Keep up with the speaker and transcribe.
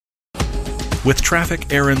With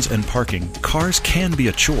traffic, errands, and parking, cars can be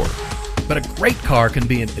a chore. But a great car can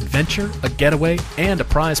be an adventure, a getaway, and a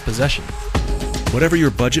prized possession. Whatever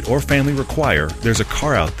your budget or family require, there's a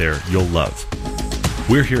car out there you'll love.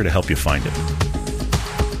 We're here to help you find it.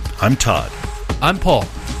 I'm Todd. I'm Paul,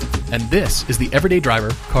 and this is the Everyday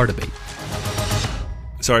Driver Car Debate.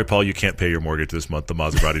 Sorry, Paul, you can't pay your mortgage this month. The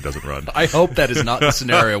Maserati doesn't run. I hope that is not the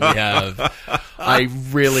scenario we have.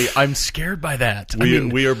 I'm scared by that.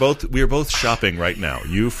 We are both shopping right now.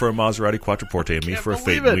 You for a Maserati Quattroporte and me for a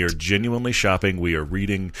Phaeton. We are genuinely shopping. We are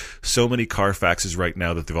reading so many Carfaxes right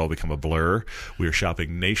now that they've all become a blur. We are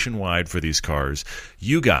shopping nationwide for these cars.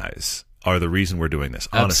 You guys are the reason we're doing this.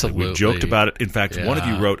 Honestly, Absolutely. We joked about it. In fact, One of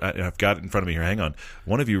you wrote, I've got it in front of me here, hang on.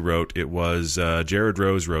 One of you wrote, it was Jared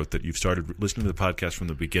Rose wrote that you've started listening to the podcast from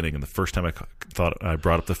the beginning, and the first time I thought I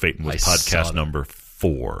brought up the Phaeton was podcast number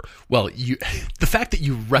 4. Well, the fact that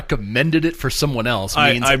you recommended it for someone else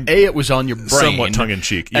means, it was on your brain. Somewhat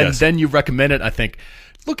tongue-in-cheek, yes. And then you recommend it, I think.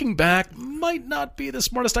 Looking back, might not be the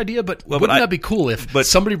smartest idea, but wouldn't that be cool if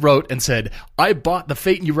somebody wrote and said, I bought the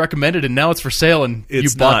Phaeton you recommended and now it's for sale and you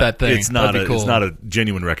bought that thing. It's not a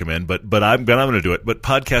genuine recommend, but I'm going to do it. But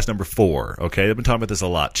podcast number 4, okay? I've been talking about this a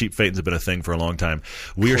lot. Cheap Phaetons have been a thing for a long time.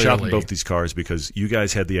 We are shopping both these cars because you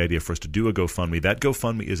guys had the idea for us to do a GoFundMe. That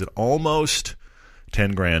GoFundMe is at almost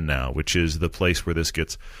 $10,000 now, which is the place where this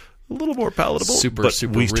gets a little more palatable. Super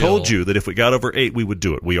we real. told you that if we got over 8, we would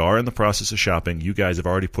do it. We are in the process of shopping. You guys have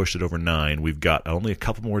already pushed it over 9. We've got only a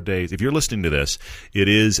couple more days. If you're listening to this, it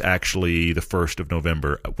is actually the 1st of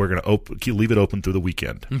November. We're going to leave it open through the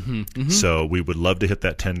weekend. So we would love to hit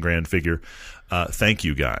that $10,000 figure. Thank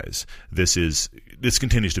you, guys. This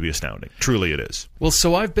continues to be astounding. Truly, it is. Well,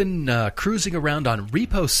 so I've been cruising around on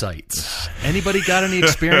repo sites. Anybody got any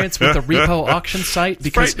experience with a repo auction site?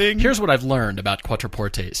 Because here's what I've learned about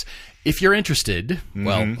Quattroportes. If you're interested,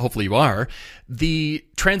 well, hopefully you are, the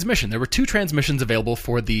transmission. There were 2 transmissions available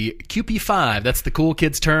for the QP5. That's the cool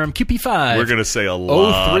kids term, QP5. We're going to say a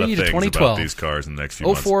lot of things 2012. about these cars in the next few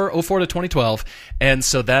months. 04 to 2012. And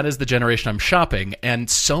so that is the generation I'm shopping. And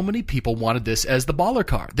so many people wanted this as the baller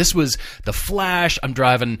car. This was the Flash. I'm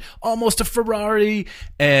driving almost a Ferrari.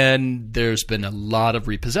 And there's been a lot of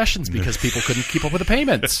repossessions because people couldn't keep up with the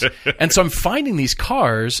payments. And so I'm finding these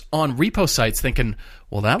cars on repo sites thinking,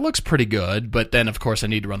 well, that looks pretty good, but then, of course, I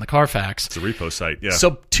need to run the Carfax. It's a repo site, yeah.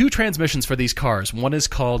 So 2 transmissions for these cars. One is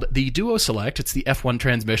called the Duo Select. It's the F1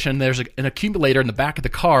 transmission. There's an accumulator in the back of the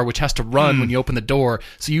car which has to run when you open the door,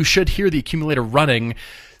 so you should hear the accumulator running,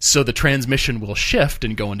 so the transmission will shift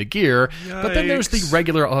and go into gear. Yikes. But then there's the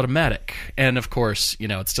regular automatic. And, of course,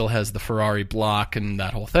 it still has the Ferrari block and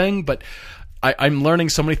that whole thing, but I'm learning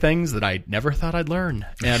so many things that I never thought I'd learn.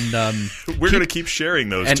 And we're going to keep sharing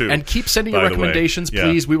those, too. And keep sending your recommendations,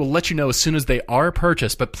 please. We will let you know as soon as they are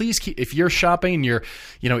purchased. But please, if you're shopping and you're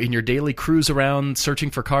in your daily cruise around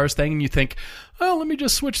searching for cars thing, and you think, oh, let me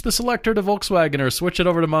just switch the Selector to Volkswagen or switch it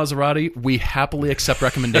over to Maserati, we happily accept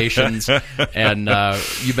recommendations. And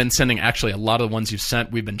you've been sending, actually, a lot of the ones you've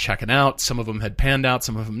sent, we've been checking out. Some of them had panned out,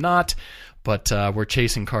 some of them not. But we're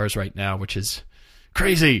chasing cars right now, which is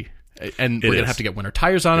crazy. And we're going to have to get winter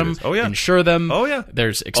tires on them, insure them. Oh, yeah.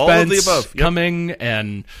 There's expense all of the above. coming,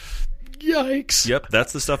 and yikes. Yep,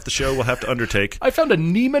 that's the stuff the show will have to undertake. I found a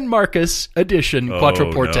Neiman Marcus edition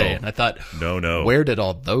Quattroporte, and I thought, no. Where did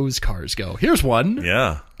all those cars go? Here's one.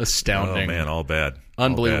 Yeah. Astounding. Oh, man, all bad.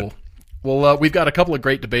 Unbelievable. All bad. Well, we've got a couple of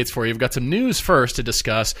great debates for you. We've got some news first to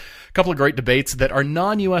discuss, a couple of great debates that are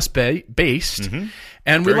non-U.S. based,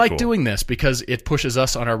 and we like doing this because it pushes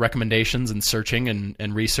us on our recommendations and searching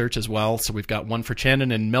and research as well. So we've got one for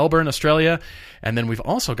Chandon in Melbourne, Australia, and then we've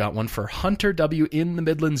also got one for Hunter W. in the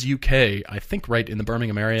Midlands, UK, I think right in the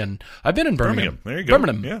Birmingham area, and I've been in Birmingham. There you go.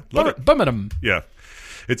 Birmingham. Yeah, love it. Birmingham. Yeah.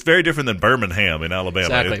 It's very different than Birmingham in Alabama.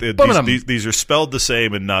 Exactly. These are spelled the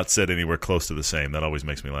same and not said anywhere close to the same. That always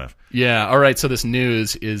makes me laugh. Yeah. All right. So this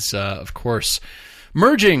news is, of course,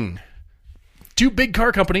 merging 2 big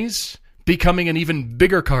car companies, becoming an even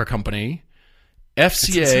bigger car company,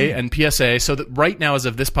 FCA and PSA. So that right now, as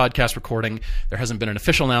of this podcast recording, there hasn't been an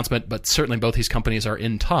official announcement, but certainly both these companies are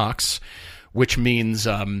in talks. Which means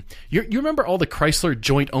you remember all the Chrysler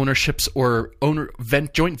joint ownerships or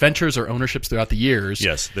joint ventures or ownerships throughout the years.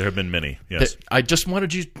 Yes, there have been many. Yes, I just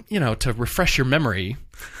wanted you to refresh your memory.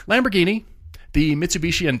 Lamborghini, the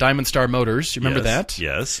Mitsubishi and Diamond Star Motors. You remember that?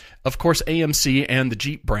 Yes. Of course, AMC and the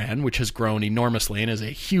Jeep brand, which has grown enormously and is a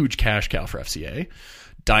huge cash cow for FCA.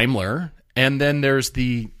 Daimler And then there's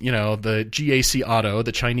the GAC Auto,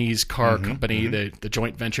 the Chinese car company, the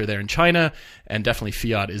joint venture there in China, and definitely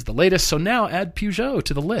Fiat is the latest. So now add Peugeot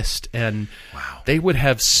to the list, and they would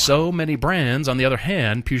have so many brands. On the other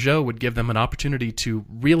hand, Peugeot would give them an opportunity to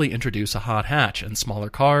really introduce a hot hatch and smaller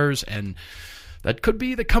cars, and that could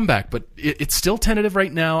be the comeback. But it's still tentative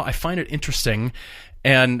right now. I find it interesting,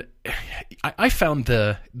 and I found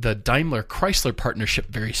the Daimler-Chrysler partnership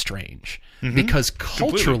very strange because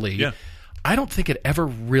culturally, I don't think it ever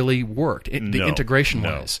really worked, the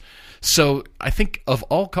integration-wise. So I think of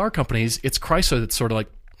all car companies, it's Chrysler that's sort of like,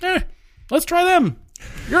 let's try them.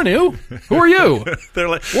 You're new. Who are you? They're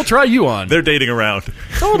like, we'll try you on. They're dating around.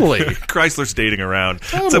 Totally. Chrysler's dating around.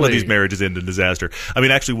 Totally. Some of these marriages end in disaster. I mean,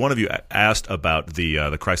 actually, one of you asked about the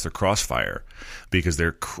Chrysler Crossfire because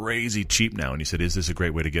they're crazy cheap now. And you said, is this a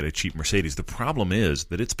great way to get a cheap Mercedes? The problem is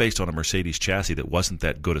that it's based on a Mercedes chassis that wasn't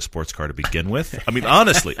that good a sports car to begin with. I mean,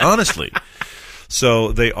 honestly.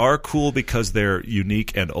 So they are cool because they're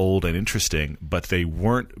unique and old and interesting, but they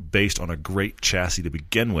weren't based on a great chassis to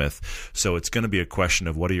begin with. So it's going to be a question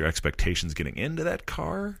of what are your expectations getting into that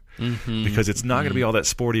car? Because it's not going to be all that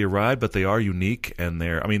sporty a ride, but they are unique, and they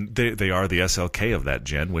are the SLK of that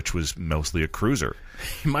gen, which was mostly a cruiser.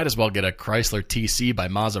 You might as well get a Chrysler TC by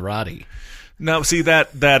Maserati. No, see,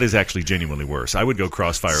 that is actually genuinely worse. I would go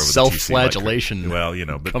Crossfire over self-flagellation. the TC. Well,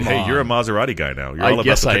 but hey, you're a Maserati guy now. You're all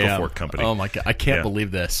about the pickle fork company. Oh my God, I can't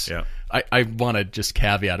believe this. Yeah. I want to just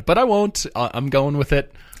caveat it, but I won't. I'm going with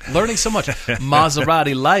it. Learning so much.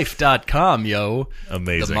 MaseratiLife.com, yo.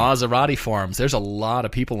 Amazing. The Maserati forums. There's a lot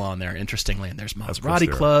of people on there, interestingly, and there's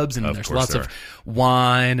Maserati clubs, and there's lots of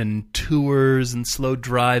wine and tours and slow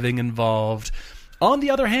driving involved. On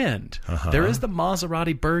the other hand, there is the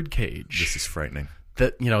Maserati Birdcage. This is frightening.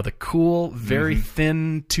 The cool, very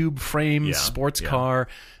thin tube frame sports car.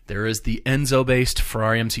 There is the Enzo-based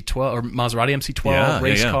Ferrari MC12 or Maserati MC12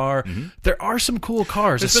 race car. There are some cool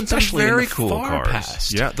cars, especially very in the cool far cars.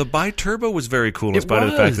 past. Yeah, the Biturbo was very cool, in spite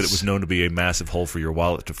of the fact that it was known to be a massive hole for your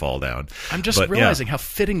wallet to fall down. I'm just realizing how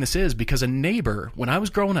fitting this is because a neighbor, when I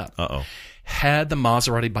was growing up, had the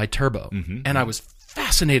Maserati Biturbo, and I was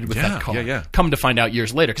fascinated with that car. Come to find out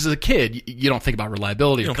years later, because as a kid, you don't think about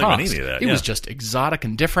reliability or cost. Think about any of that. It was just exotic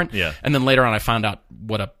and different. Yeah. And then later on, I found out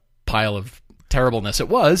what a pile of terribleness it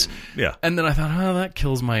was. Yeah. And then I thought, that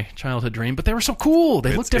kills my childhood dream. But they were so cool.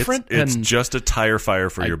 They look different. It's just a tire fire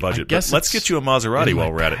for your budget. But let's get you a Maserati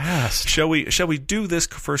while we're at it. Shall we do this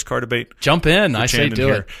first car debate? Jump in. I say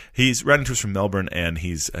do it. He's writing to us from Melbourne, and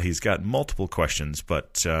he's got multiple questions.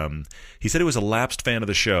 But he said he was a lapsed fan of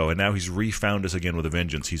the show, and now he's refound us again with a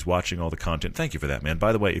vengeance. He's watching all the content. Thank you for that, man.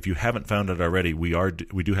 By the way, if you haven't found it already, we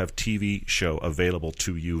do have TV show available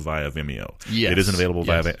to you via Vimeo. Yes. It isn't available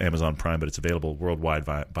via Amazon Prime, but it's available worldwide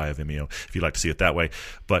via Vimeo if you'd like to see it that way.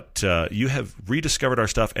 But you have rediscovered our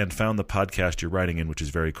stuff and found the podcast you're writing in, which is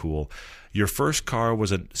very cool. Your first car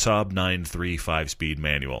was a Saab 9.3 5-speed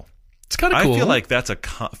manual. It's kind of cool. I feel like that's a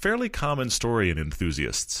fairly common story in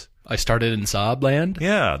enthusiasts. I started in Saab land.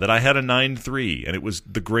 Yeah, that I had a 9.3 and it was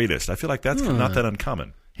the greatest. I feel like that's not that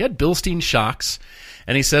uncommon. He had Bilstein shocks,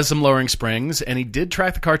 and he says some lowering springs, and he did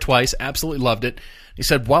track the car twice, absolutely loved it. He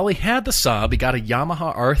said while he had the Saab, he got a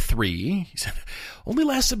Yamaha R3. He said only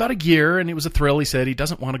lasted about a year, and it was a thrill. He said he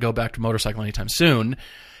doesn't want to go back to motorcycle anytime soon.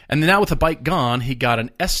 And now with the bike gone, he got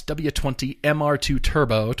an SW20 MR2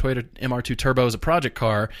 Turbo. Toyota MR2 Turbo is a project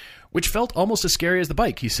car, which felt almost as scary as the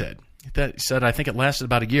bike, he said. He said, I think it lasted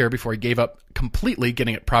about a year before he gave up completely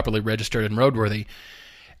getting it properly registered and roadworthy.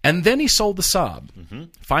 And then he sold the Saab.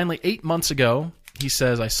 Finally, 8 months ago, he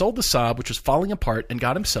says, I sold the Saab, which was falling apart, and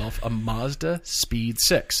got himself a Mazda Speed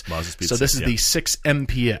 6. So this is the 6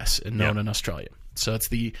 MPS, known in Australia. So it's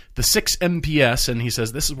the 6 MPS, and he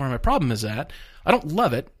says, this is where my problem is at. I don't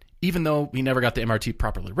love it. Even though he never got the MRT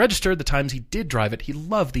properly registered, the times he did drive it, he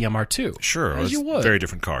loved the MR2. Sure. As you would. Very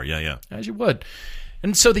different car. Yeah. As you would.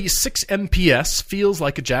 And so the 6 MPS feels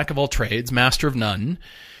like a jack of all trades, master of none.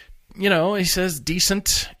 You know, he says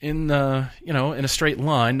decent in in a straight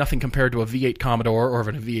line, nothing compared to a V8 Commodore or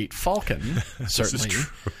even a V8 Falcon. Certainly, this is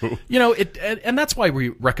true. And that's why we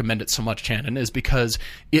recommend it so much, Shannon, is because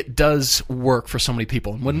it does work for so many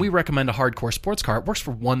people. And when we recommend a hardcore sports car, it works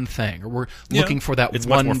for one thing, or we're looking for that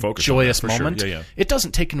one joyous moment. Sure. It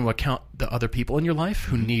doesn't take into account the other people in your life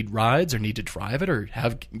who need rides or need to drive it or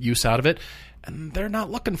have use out of it. And they're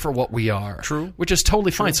not looking for what we are. True. Which is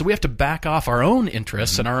totally fine. So we have to back off our own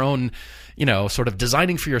interests and our own, sort of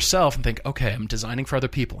designing for yourself and think, okay, I'm designing for other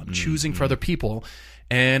people. I'm choosing for other people.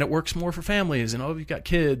 and it works more for families, and you've got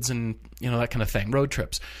kids, and that kind of thing, road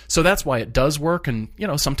trips. So that's why it does work, and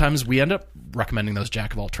sometimes we end up recommending those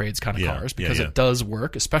jack of all trades kind of cars because it does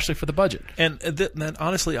work, especially for the budget. And then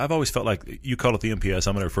honestly, I've always felt like, you call it the MPS,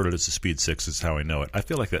 I'm going to refer to it as the Speed 6, is how I know it. I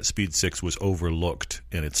feel like that Speed 6 was overlooked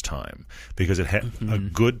in its time because it had a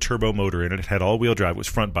good turbo motor in it. It had all-wheel drive. It was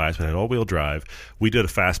front bias, but it had all-wheel drive. We did a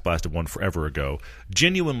fast blast of one forever ago.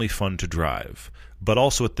 Genuinely fun to drive, but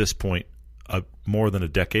also at this point more than a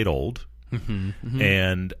decade old.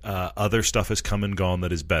 And other stuff has come and gone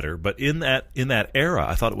that is better. But in that era,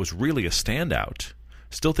 I thought it was really a standout.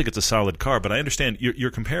 Still think it's a solid car, but I understand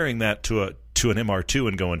you're comparing that to an MR2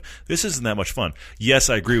 and going, this isn't that much fun. Yes,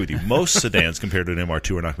 I agree with you. Most sedans compared to an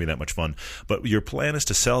MR2 are not going to be that much fun. But your plan is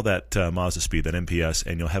to sell that Mazda Speed, that MPS,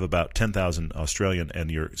 and you'll have about 10,000 Australian.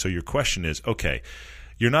 So your question is, okay,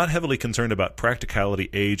 you're not heavily concerned about practicality,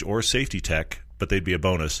 age, or safety tech, but they'd be a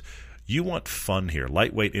bonus. You want fun here.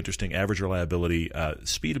 Lightweight, interesting, average reliability.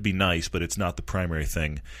 Speed would be nice, but it's not the primary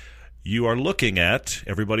thing. You are looking at,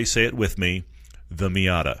 everybody say it with me, the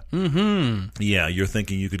Miata. Yeah, you're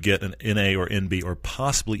thinking you could get an NA or NB or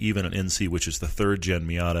possibly even an NC, which is the third-gen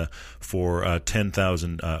Miata, for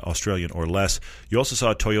 10,000 Australian or less. You also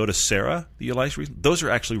saw a Toyota Serra that you liked recently. Those are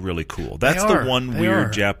actually really cool. That's the one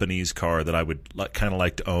weird Japanese car that I would kind of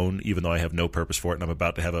like to own, even though I have no purpose for it, and I'm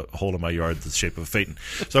about to have a hole in my yard that's the shape of a Phaeton.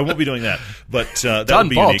 So I won't be doing that. But that would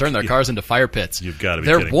be unique. Turn their cars into fire pits. You've got to be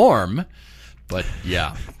kidding. They're warm, but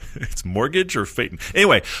yeah. It's mortgage or Phaeton.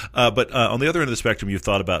 Anyway, but on the other end of the spectrum, you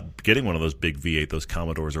thought about getting one of those big V8, those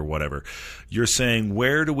Commodores or whatever. You're saying,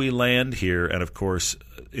 where do we land here? And, of course,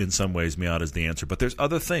 in some ways, Miata is the answer. But there's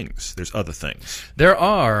other things. There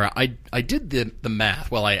are. I did the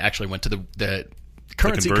math. Well, I actually went to the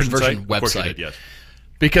currency conversion website. Of course you did, yes.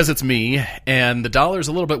 Because it's me, and the dollar's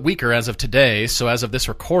a little bit weaker as of today, so as of this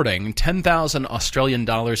recording, 10,000 Australian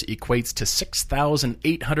dollars equates to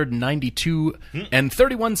 6,892 and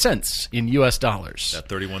 31 cents in U.S. dollars. That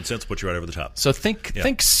 31 cents puts you right over the top. So think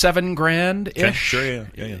 $7,000-ish. Okay, sure,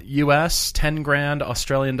 yeah. U.S., 10 grand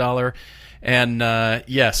Australian dollar. And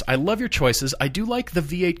yes, I love your choices. I do like the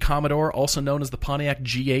V8 Commodore, also known as the Pontiac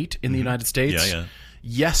G8 in the United States. Yeah.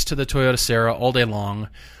 Yes to the Toyota Serra all day long.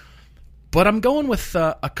 But I'm going with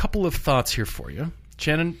a couple of thoughts here for you.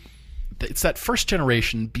 Shannon, it's that first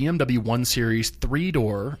generation BMW 1 Series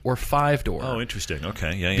 3-door or 5-door. Oh, interesting.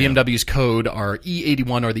 Okay, yeah. BMW's code are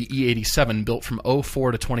E81 or the E87, built from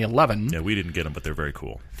 04 to 2011. Yeah, we didn't get them, but they're very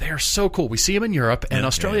cool. They're so cool. We see them in Europe, and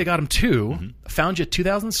Australia got them too. Found you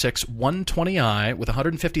 2006 120i with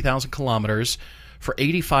 150,000 kilometers for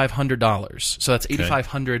 $8,500. So that's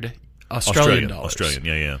 $8,500 Australian dollars. Australian,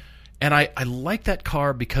 yeah. And I like that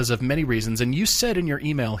car because of many reasons. And you said in your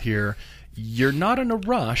email here, you're not in a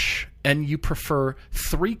rush and you prefer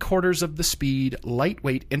 3/4 of the speed,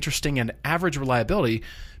 lightweight, interesting, and average reliability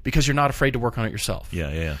because you're not afraid to work on it yourself.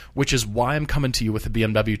 Yeah. Which is why I'm coming to you with the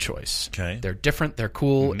BMW choice. Okay. They're different, they're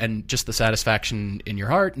cool, and just the satisfaction in your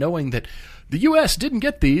heart knowing that the U.S. didn't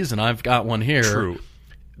get these and I've got one here. True.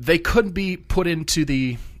 They could be put into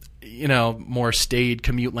the more staid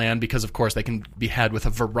commute land because, of course, they can be had with a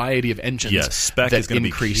variety of engines. Yes, spec that is going to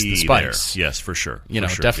increase be key the spice. There. Yes, for sure.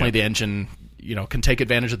 Definitely the engine, can take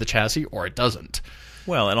advantage of the chassis or it doesn't.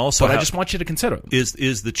 Well, and also, but I just want you to consider them.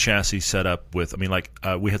 Is the chassis set up with? I mean,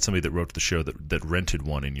 we had somebody that wrote to the show that rented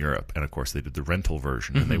one in Europe, and of course they did the rental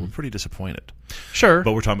version, and they were pretty disappointed. Sure,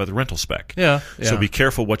 but we're talking about the rental spec. Yeah. So be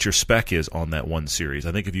careful what your spec is on that 1 Series.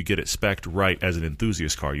 I think if you get it spec'd right as an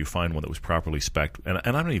enthusiast car, you find one that was properly spec'd. And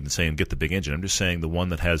I'm not even saying get the big engine. I'm just saying the one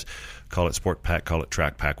that has, call it Sport Pack, call it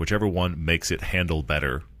Track Pack, whichever one makes it handle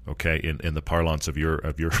better. Okay, in the parlance of your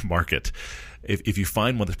market. If you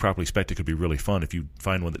find one that's properly spec'd, it could be really fun. If you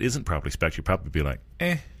find one that isn't properly spec'd, you'd probably be like,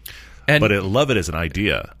 eh. But I love it as an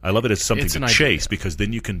idea. I love it as something to chase because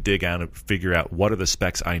then you can dig out and figure out what are the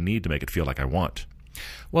specs I need to make it feel like I want.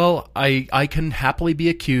 Well, I can happily be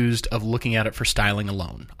accused of looking at it for styling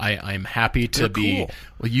alone. I'm happy to be. Cool.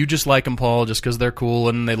 Well, you just like them, Paul, just because they're cool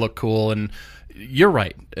and they look cool and. You're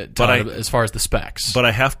right, Todd, as far as the specs. But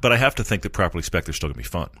I have to think that properly spec'd, they're still going to be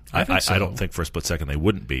fun. I don't think for a split second they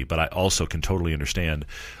wouldn't be, but I also can totally understand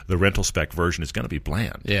the rental spec version is going to be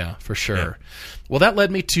bland. Yeah, for sure. Yeah. Well, that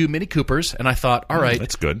led me to Mini Coopers, and I thought, all right,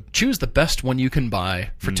 that's good. Choose the best one you can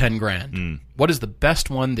buy for $10,000. What is the best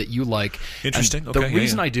one that you like? Interesting. And the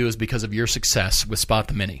reason I do is because of your success with Spot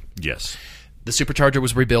the Mini. Yes. The Supercharger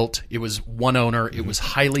was rebuilt. It was one owner. It was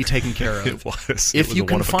highly taken care of. It was. If you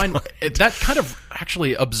can find that, kind of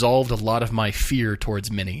actually absolved a lot of my fear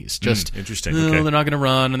towards minis. Just interesting. Oh, Okay. they're not going to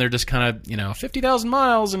run, and they're just kind of 50,000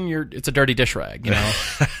 miles, and it's a dirty dish rag.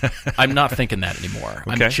 I'm not thinking that anymore.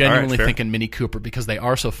 Okay. I'm genuinely All right, thinking Mini Cooper because they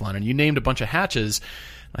are so fun. And you named a bunch of hatches.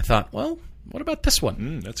 I thought, well, what about this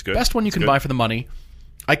one? That's good. Best one you can buy for the money.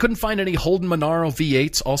 I couldn't find any Holden Monaro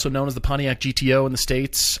V8s, also known as the Pontiac GTO in the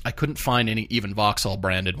States. I couldn't find any, even Vauxhall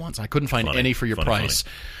branded ones. I couldn't find any for your price.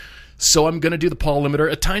 So I'm going to do the Paul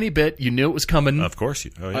limiter a tiny bit. You knew it was coming. Of course.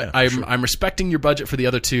 I'm respecting your budget for the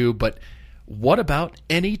other two, but what about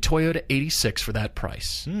any Toyota 86 for that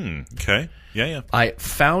price? Okay. Yeah. I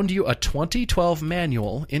found you a 2012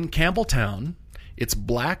 manual in Campbelltown. It's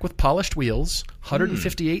black with polished wheels,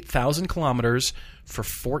 158,000 kilometers for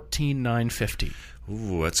 $14,950.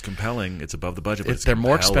 Ooh, that's compelling. It's above the budget, but They're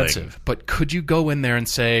more expensive. But could you go in there and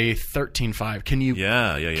say $13,500? Can you?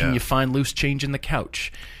 Yeah. Can you find loose change in the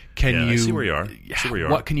couch? Can you? I see where you are.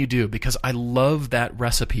 What can you do? Because I love that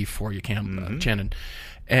recipe for you, Shannon.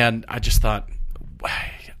 And I just thought,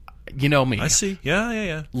 you know me. I see. Yeah.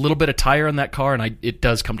 A little bit of tire on that car, and it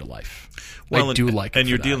does come to life. Well, I do like it. And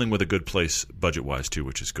you're that. dealing with a good place budget-wise, too,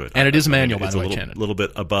 which is good. And it is manual, by it's the way, a little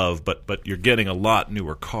bit above, but you're getting a lot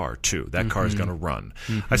newer car, too. That car is going to run.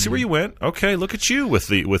 I see where you went. Okay, look at you with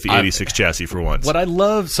the 86 chassis for once. What I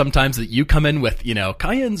love sometimes that you come in with,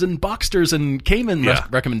 Cayennes and Boxsters and Cayman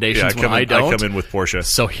recommendations when I don't. I come in with Porsche.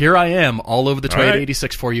 So here I am, all over the Toyota right.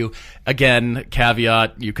 86 for you. Again,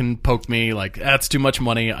 caveat, you can poke me like, that's too much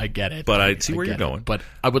money. I get it. But I see where you're going. But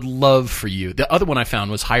I would love for you. The other one I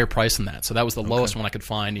found was higher price than that. So that was the lowest one I could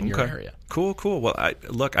find in your area. Cool. Well,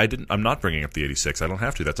 I'm not bringing up the 86. I don't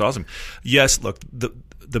have to. That's awesome. Yes, look, the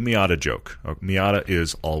Miata joke. Miata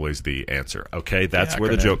is always the answer. Okay, that's where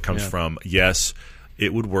the joke comes from. Yes,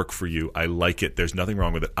 it would work for you. I like it. There's nothing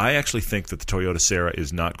wrong with it. I actually think that the Toyota Sera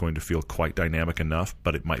is not going to feel quite dynamic enough,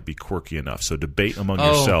 but it might be quirky enough. So debate among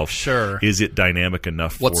yourself. Sure. Is it dynamic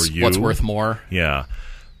enough for you? What's worth more? Yeah.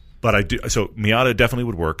 But I do. So Miata definitely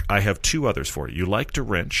would work. I have two others for you. You like to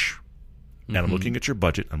wrench. And I'm looking at your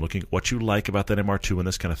budget. I'm looking at what you like about that MR2 and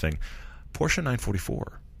this kind of thing. Porsche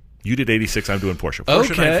 944. You did 86. I'm doing Porsche.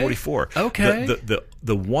 Porsche 944. Okay.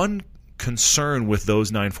 The one concern with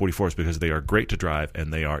those 944s, because they are great to drive,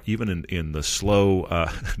 and they are, even in the slow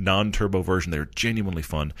non-turbo version, they're genuinely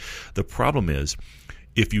fun. The problem is,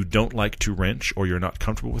 if you don't like to wrench or you're not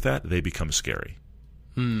comfortable with that, they become scary.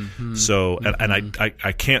 So, and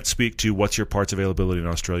I can't speak to what's your parts availability in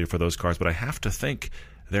Australia for those cars, but I have to think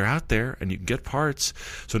they're out there and you can get parts.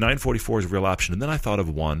 So 944 is a real option. And then I thought of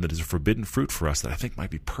one that is a forbidden fruit for us that I think might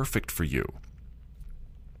be perfect for you.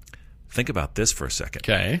 Think about this for a second.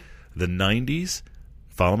 Okay. The 90s,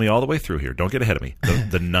 follow me all the way through here. Don't get ahead of me.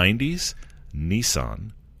 The 90s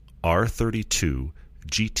Nissan R32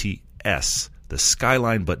 GTS, the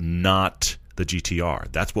Skyline, but not the GTR.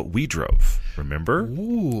 That's what we drove. Remember?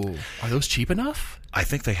 Ooh. Are those cheap enough? I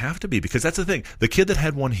think they have to be, because that's the thing. The kid that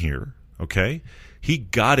had one here, okay, he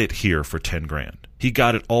got it here for $10,000. He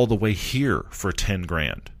got it all the way here for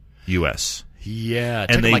 $10,000 US. Yeah,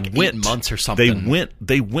 it and took they like went 8 months or something.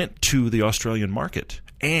 They went to the Australian market,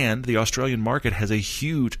 and the Australian market has a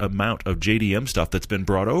huge amount of JDM stuff that's been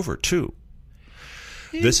brought over too.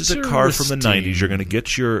 This is a car from the 90s. You're going to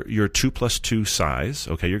get your 2+2 size.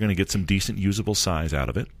 Okay, you're going to get some decent usable size out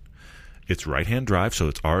of it. It's right-hand drive, so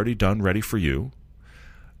it's already done, ready for you.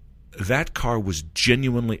 That car was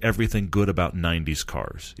genuinely everything good about 90s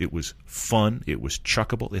cars. It was fun. It was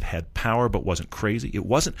chuckable. It had power, but wasn't crazy. It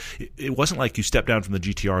wasn't like you stepped down from the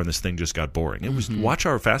GTR and this thing just got boring. It was watch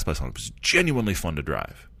our Fastpass on it. It was genuinely fun to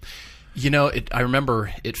drive. I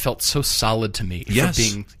remember it felt so solid to me for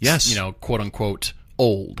being, quote unquote,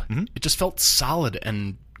 old. It just felt solid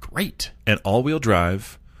and great. And all-wheel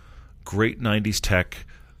drive, great 90s tech,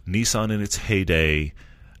 Nissan in its heyday.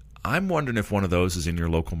 I'm wondering if one of those is in your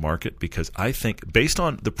local market, because I think, based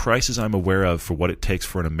on the prices I'm aware of for what it takes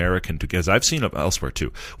for an American to get, as I've seen elsewhere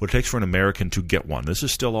too, what it takes for an American to get one. This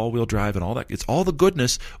is still all-wheel drive and all that. It's all the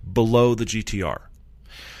goodness below the GTR.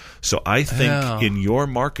 So I think in your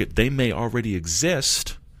market, they may already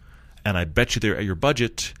exist, and I bet you they're at your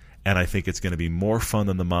budget, and I think it's going to be more fun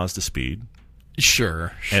than the Mazda Speed.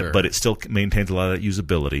 Sure. But it still maintains a lot of that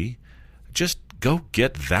usability. Just go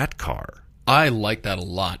get that car. I like that a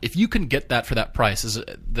lot. If you can get that for that price, as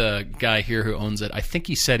the guy here who owns it, I think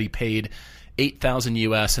he said he paid $8,000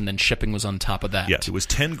 US, and then shipping was on top of that. Yes, it was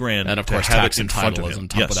 $10,000, and of course tax and title was on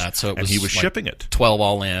top of that. So it was and he was like shipping it 12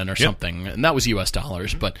 all in or something, and that was US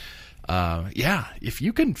dollars. But if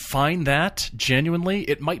you can find that genuinely,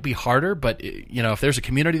 it might be harder, but if there's a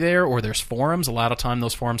community there or there's forums, a lot of time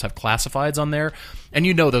those forums have classifieds on there, and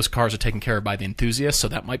those cars are taken care of by the enthusiasts, so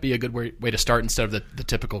that might be a good way to start instead of the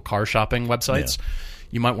typical car shopping websites. Yeah.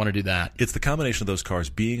 You might want to do that. It's the combination of those cars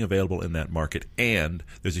being available in that market, and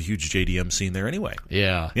there's a huge JDM scene there anyway.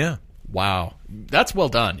 Yeah. Yeah. Wow. That's well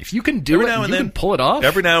done. If you can do it, you can pull it off.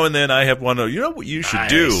 Every now and then I have one, you know what you should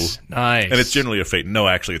do? Nice. And it's generally a Phaeton. No,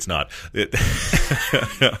 actually it's not.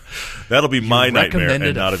 That'll be my nightmare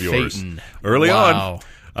and not of yours. Phaeton. Early on.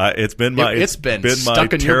 It's been my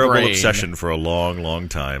terrible brain. obsession for a long, long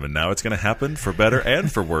time, and now it's going to happen for better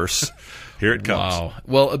and for worse. Here it comes. Wow.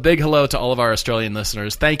 Well, a big hello to all of our Australian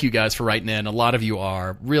listeners. Thank you guys for writing in. A lot of you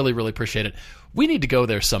are. Really, really appreciate it. We need to go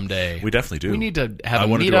there someday. We definitely do. We need to have a meetup. I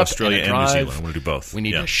want to do Australia and New Zealand. I want to do both. We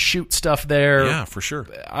need to shoot stuff there. Yeah, for sure.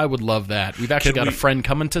 I would love that. We've actually got a friend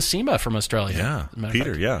coming to SEMA from Australia. Yeah,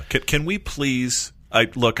 Peter, yeah. Can we please... I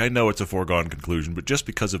know it's a foregone conclusion, but just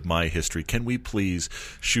because of my history, can we please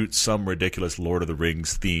shoot some ridiculous Lord of the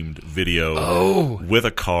Rings themed video with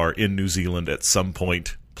a car in New Zealand at some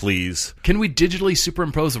point, please? Can we digitally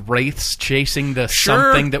superimpose wraiths chasing the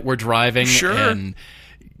something that we're driving? Sure. And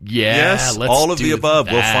yes, let's all of the above.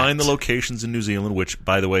 That. We'll find the locations in New Zealand, which,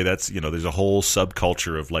 by the way, that's there's a whole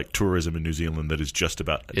subculture of like tourism in New Zealand that is just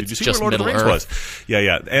about. Did you see where Lord of the Rings was?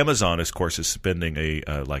 Yeah. Amazon, of course, is spending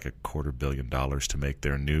like $250 million to make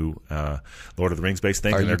their new Lord of the Rings based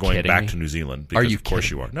thing, and they're going back to New Zealand. Because of course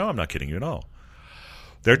you are. No, I'm not kidding you at all.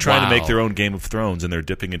 They're trying to make their own Game of Thrones, and they're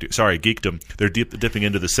dipping into geekdom. They're dipping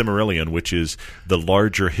into the Silmarillion, which is the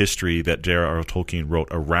larger history that J.R.R. Tolkien wrote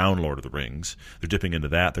around Lord of the Rings. They're dipping into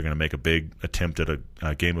that. They're going to make a big attempt at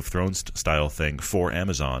a Game of Thrones style thing for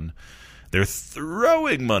Amazon. They're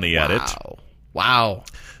throwing money at it. Wow.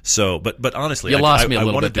 So, but honestly, you lost me a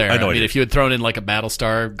little bit there. I know. If you had thrown in like a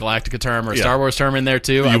Battlestar Galactica term or a Star Wars term in there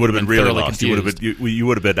too, you would have been really lost. Confused. You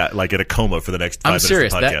would have been like in a coma for the next 5 minutes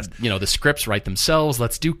serious. of the podcast. That, the scripts write themselves.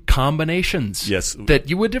 Let's do combinations. Yes. That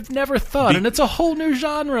you would have never thought, and it's a whole new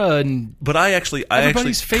genre. But I actually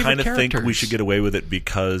kind of think we should get away with it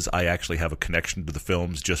because I actually have a connection to the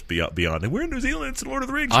films just beyond. And we're in New Zealand. It's Lord of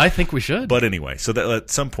the Rings. I think we should. But anyway, so that at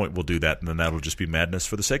some point we'll do that, and then that'll just be madness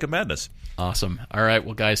for the sake of madness. Awesome. All right.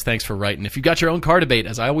 Well, guys, thanks for writing. If you've got your own car debate,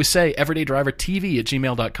 as I always say,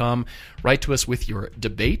 everydaydrivertv@gmail.com. Write to us with your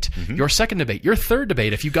debate, your second debate, your third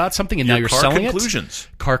debate. If you got something and now you're selling it.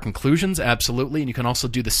 Car conclusions, absolutely. And you can also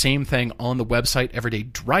do the same thing on the website,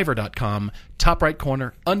 everydaydriver.com. Top right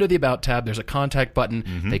corner, under the About tab, there's a contact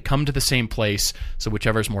button. They come to the same place, so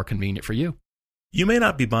whichever is more convenient for you. You may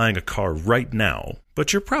not be buying a car right now,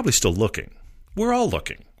 but you're probably still looking. We're all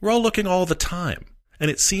looking. We're all looking all the time. And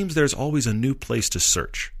it seems there's always a new place to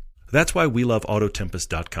search. That's why we love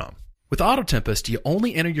Autotempest.com. With Autotempest, you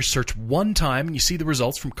only enter your search one time and you see the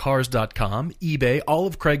results from Cars.com, eBay, all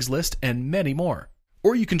of Craigslist, and many more.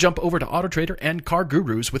 Or you can jump over to AutoTrader and Car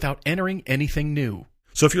Gurus without entering anything new.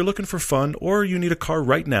 So if you're looking for fun or you need a car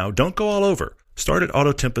right now, don't go all over. Start at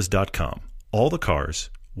Autotempest.com. All the cars,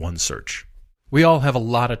 one search. We all have a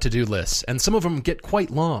lot of to-do lists, and some of them get quite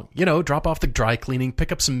long. Drop off the dry cleaning,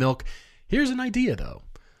 pick up some milk. Here's an idea, though.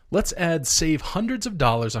 Let's save hundreds of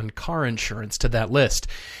dollars on car insurance to that list.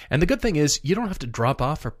 And the good thing is, you don't have to drop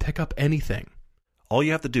off or pick up anything. All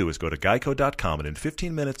you have to do is go to geico.com, and in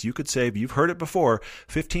 15 minutes you could save, you've heard it before,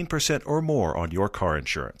 15% or more on your car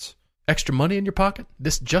insurance. Extra money in your pocket?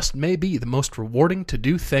 This just may be the most rewarding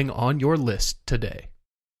to-do thing on your list today.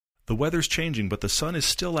 The weather's changing, but the sun is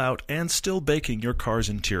still out and still baking your car's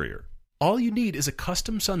interior. All you need is a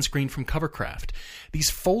custom sunscreen from Covercraft.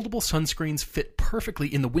 These foldable sunscreens fit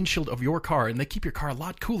perfectly in the windshield of your car, and they keep your car a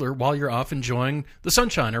lot cooler while you're off enjoying the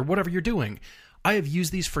sunshine or whatever you're doing. I have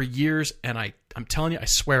used these for years, and I'm telling you, I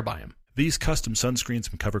swear by them. These custom sunscreens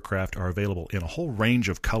from Covercraft are available in a whole range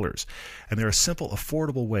of colors, and they're a simple,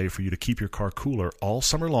 affordable way for you to keep your car cooler all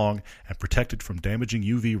summer long and protected from damaging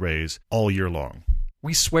UV rays all year long.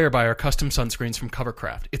 We swear by our custom sunscreens from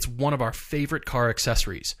Covercraft. It's one of our favorite car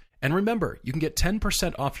accessories. And remember, you can get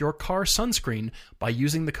 10% off your car sunscreen by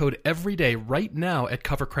using the code EVERYDAY right now at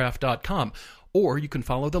covercraft.com, or you can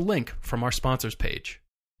follow the link from our sponsors page.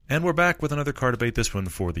 And we're back with another car debate, this one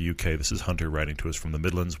for the UK. This is Hunter writing to us from the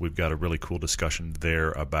Midlands. We've got a really cool discussion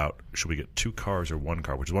there about should we get 2 cars or 1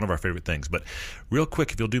 car, which is one of our favorite things. But real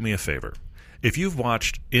quick, if you'll do me a favor, if you've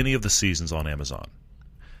watched any of the seasons on Amazon,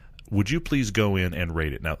 would you please go in and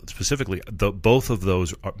rate it? Now, specifically, both of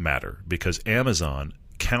those matter because Amazon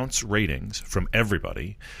counts ratings from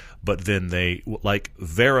everybody, but then they like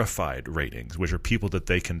verified ratings, which are people that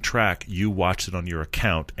they can track. You watched it on your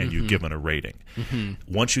account and you given a rating.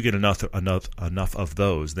 Once you get enough of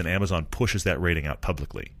those, then Amazon pushes that rating out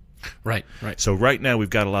publicly. Right. So right now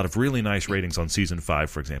we've got a lot of really nice ratings on Season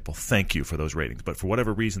 5, for example. Thank you for those ratings. But for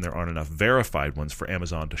whatever reason, there aren't enough verified ones for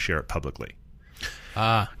Amazon to share it publicly.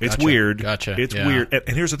 It's weird. It's weird.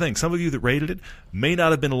 And here's the thing. Some of you that rated it may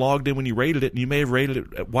not have been logged in when you rated it, and you may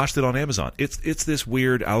have watched it on Amazon. It's this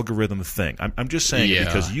weird algorithm thing. I'm just saying it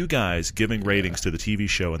because you guys giving ratings to the TV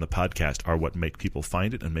show and the podcast are what make people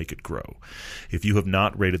find it and make it grow. If you have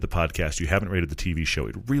not rated the podcast, you haven't rated the TV show,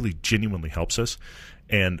 it really genuinely helps us.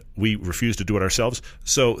 And we refuse to do it ourselves.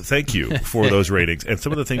 So thank you for those ratings. And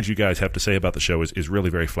some of the things you guys have to say about the show is really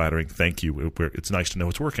very flattering. Thank you. It's nice to know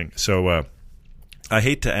it's working. So I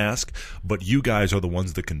hate to ask, but you guys are the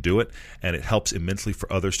ones that can do it, and it helps immensely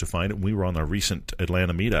for others to find it. When we were on our recent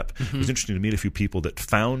Atlanta meetup, it was interesting to meet a few people that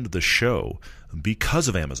found the show because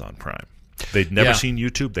of Amazon Prime. They'd never seen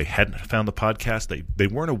YouTube. They hadn't found the podcast. They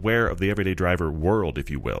weren't aware of the Everyday Driver world, if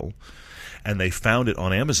you will. And they found it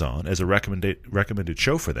on Amazon as a recommended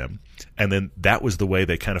show for them. And then that was the way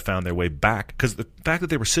they kind of found their way back. Because the fact that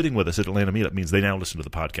they were sitting with us at Atlanta Meetup means they now listen to the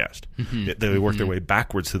podcast. They work their way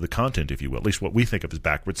backwards through the content, if you will. At least what we think of as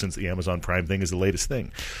backwards, since the Amazon Prime thing is the latest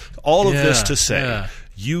thing. All of this to say,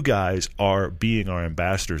 you guys are being our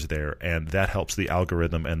ambassadors there, and that helps the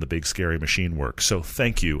algorithm and the big scary machine work. So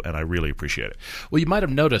thank you, and I really appreciate it. Well, you might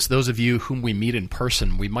have noticed, those of you whom we meet in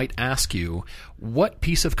person, we might ask you, what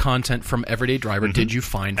piece of content from Everyday Driver did you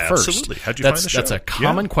find first? Absolutely. How'd you find the show? That's a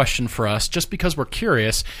common question for us, just because we're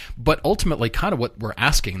curious, but ultimately kind of what we're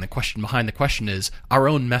asking, the question behind the question is our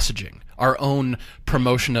own messaging, our own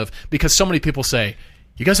promotion of, because so many people say,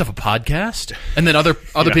 you guys have a podcast? And then other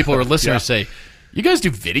people or listeners say, you guys do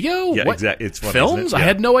video? Yeah, what? Exactly. It's funny, films? yeah. I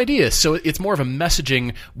had no idea. So it's more of a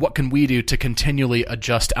messaging. What can we do to continually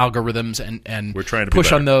adjust algorithms and We're trying to push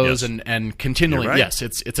be on those yes. and continually? Right. Yes,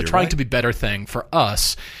 it's a trying to be better thing for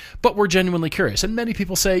us. But we're genuinely curious. And many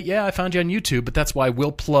people say, yeah, I found you on YouTube, but that's why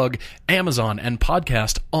we'll plug Amazon and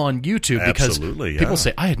podcast on YouTube because people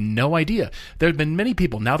say, I had no idea. There have been many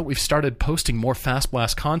people, now that we've started posting more Fast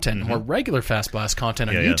Blast content, more regular Fast Blast content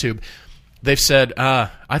on YouTube, they've said,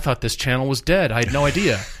 I thought this channel was dead. I had no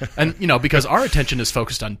idea. And, because our attention is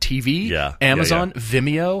focused on TV, Amazon,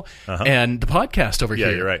 Vimeo, and the podcast over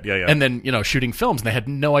here. Yeah, you're right. Yeah. And then, shooting films. And they had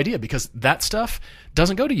no idea because that stuff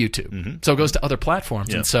doesn't go to YouTube. So it goes to other platforms.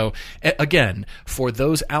 Yeah. And so, again, for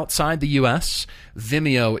those outside the U.S.,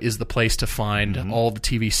 Vimeo is the place to find all the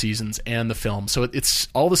TV seasons and the films. So it's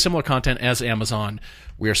all the similar content as Amazon.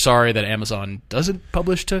 We are sorry that Amazon doesn't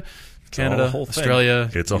publish to Canada, Australia,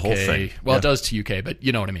 it's a UK. whole thing. Well, it does to UK, but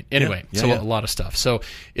you know what I mean. Anyway, a lot of stuff. So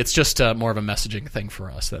it's just more of a messaging thing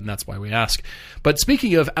for us, and that's why we ask. But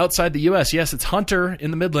speaking of outside the U.S., yes, it's Hunter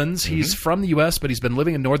in the Midlands. He's from the U.S., but he's been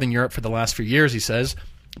living in Northern Europe for the last few years, he says.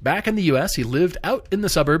 Back in the U.S., he lived out in the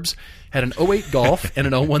suburbs, had an 08 Golf and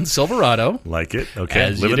an 01 Silverado. Like it. Okay.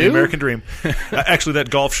 As Living the American dream. Actually, that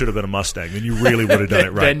Golf should have been a Mustang. Then you really would have done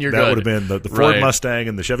it right. Then you're that good. Would have been the Ford Mustang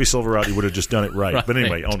and the Chevy Silverado. You would have just done it right. But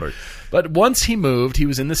anyway, onward. But once he moved, he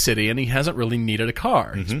was in the city, and he hasn't really needed a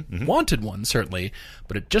car. He's wanted one, certainly,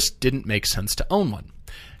 but it just didn't make sense to own one.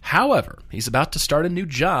 However, he's about to start a new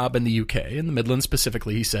job in the UK, in the Midlands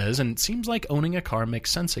specifically, he says, and it seems like owning a car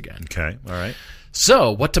makes sense again. Okay, all right.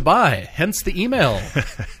 So, what to buy? Hence the email.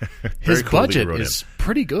 His cool budget is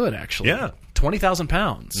pretty good, actually. Yeah.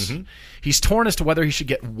 £20,000. He's torn as to whether he should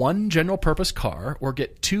get one general-purpose car or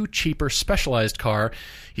get two cheaper specialized car.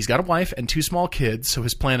 He's got a wife and two small kids, so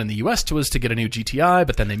his plan in the U.S. was to get a new GTI,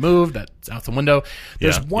 but then they moved. That's out the window.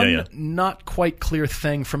 There's one not quite clear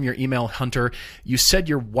thing from your email, Hunter. You said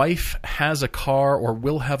your wife has a car or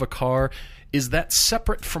will have a car. Is that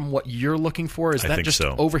separate from what you're looking for? Is that just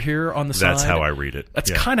over here on the side? That's how I read it.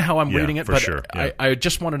 That's kind of how I'm reading it. For but sure. I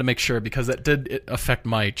just wanted to make sure because that did affect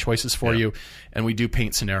my choices for you, and we do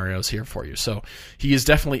paint scenarios here for you. So he is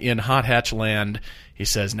definitely in hot hatch land. He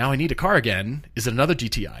says, now I need a car again. Is it another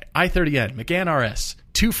GTI, i30N, Megane RS,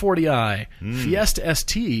 240i, Fiesta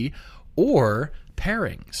ST, or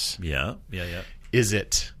pairings? Yeah. Is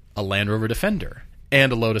it a Land Rover Defender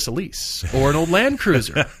and a Lotus Elise, or an old Land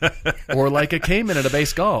Cruiser, or like a Cayman and a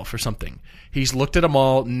base Golf or something? He's looked at them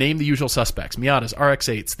all, named the usual suspects, Miatas,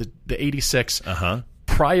 RX-8s, the 86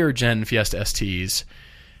 prior gen Fiesta STs,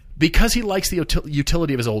 because he likes the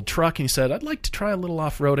utility of his old truck, and he said, I'd like to try a little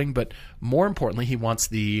off-roading, but more importantly, he wants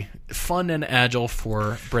the fun and agile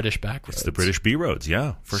for British back roads. It's the British B roads,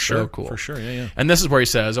 for sure. So cool. For sure, yeah. And this is where he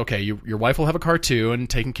says, okay, your wife will have a car too, and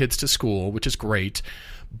taking kids to school, which is great,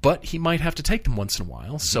 but he might have to take them once in a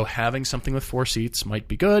while. So having something with 4 seats might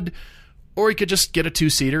be good. Or he could just get a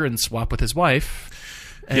 2-seater and swap with his wife.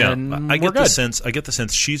 And I get the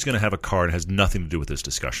sense she's going to have a car and has nothing to do with this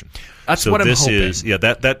discussion. That's what I'm hoping.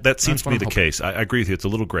 That seems to be the case. I agree with you. It's a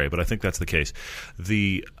little gray, but I think that's the case.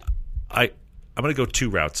 I'm going to go 2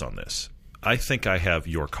 routes on this. I think I have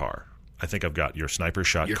your car. I think I've got your sniper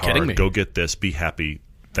shot You're car. kidding me. Go get this. Be happy.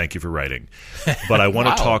 Thank you for writing. But I want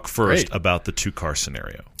to talk first about the 2-car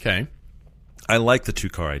scenario. Okay. I like the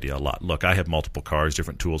 2-car idea a lot. Look, I have multiple cars,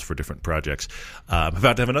 different tools for different projects. I'm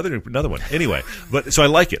about to have another one. Anyway, so I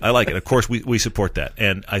like it. Of course, we support that.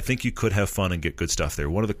 And I think you could have fun and get good stuff there.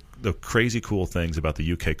 One of the crazy cool things about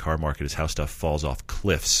the UK car market is how stuff falls off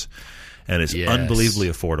cliffs and is unbelievably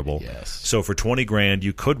affordable. Yes. So for $20,000,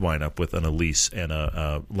 you could wind up with an Elise and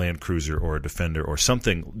a Land Cruiser or a Defender or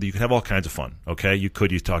something. You can have all kinds of fun. Okay, you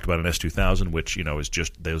talked about an S2000, which is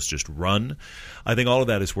just run. I think all of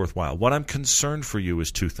that is worthwhile. What I'm concerned for you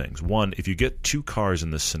is 2 things. One, if you get 2 cars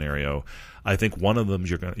in this scenario, I think one of them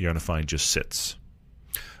you're going to find just sits.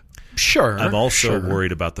 Sure. I'm also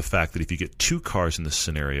worried about the fact that if you get 2 cars in this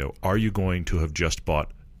scenario, are you going to have just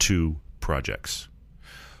bought 2 projects?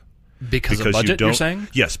 Because of budget, you're saying?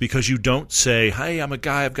 Yes, because you don't say, hey, I'm a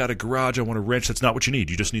guy, I've got a garage, I want a wrench. That's not what you need.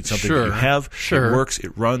 You just need something that you have. It works,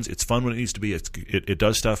 it runs, it's fun when it needs to be, it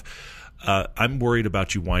does stuff. I'm worried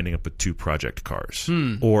about you winding up with 2 project cars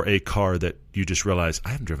or a car that you just realize, I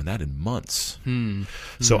haven't driven that in months.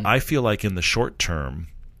 So I feel like in the short term,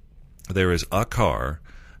 there is a car,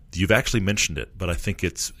 you've actually mentioned it, but I think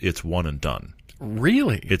it's one and done.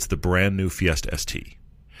 Really? It's the brand new Fiesta ST.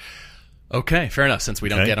 Okay, fair enough, since we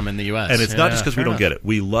don't get them in the U.S. And it's not just because we don't get it.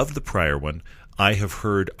 We love the prior one. I have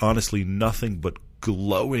heard, honestly, nothing but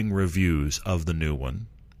glowing reviews of the new one.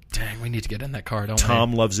 Dang, we need to get in that car, don't we?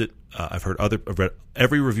 Tom loves it. I've read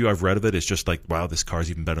every review I've read of it is just like, wow, this car's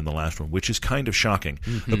even better than the last one, which is kind of shocking.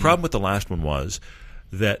 The problem with the last one was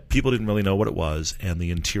that people didn't really know what it was, and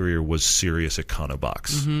the interior was serious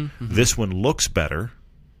econobox. This one looks better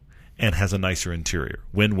and has a nicer interior.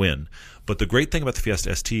 Win-win. But the great thing about the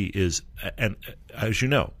Fiesta ST is, and as you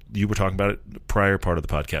know, you were talking about it prior part of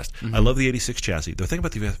the podcast, I love the 86 chassis. The thing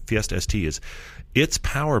about the Fiesta ST is its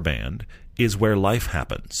power band is where life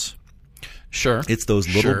happens. Sure. It's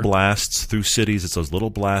those little blasts through cities. It's those little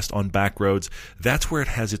blasts on back roads. That's where it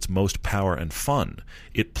has its most power and fun.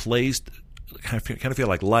 It plays, kind of feel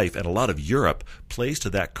like life, and a lot of Europe plays to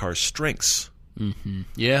that car's strengths.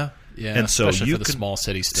 Yeah. And so especially for the small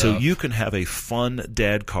city stuff. So you can have a fun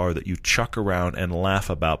dad car that you chuck around and laugh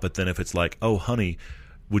about, but then if it's like, oh, honey,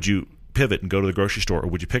 would you pivot and go to the grocery store, or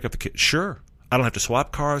would you pick up the kid? Sure. I don't have to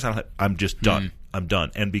swap cars. I'm just done. I'm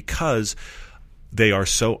done. And because they are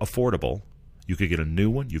so affordable, you could get a new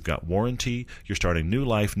one. You've got warranty. You're starting new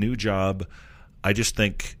life, new job. I just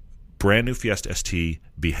think brand new Fiesta ST,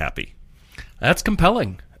 be happy. That's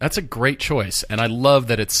compelling. That's a great choice, and I love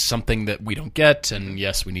that it's something that we don't get, and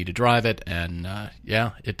yes, we need to drive it, and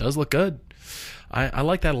it does look good. I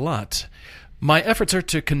like that a lot. My efforts are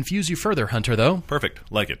to confuse you further, Hunter, though.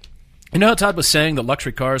 Perfect. Like it. You know how Todd was saying that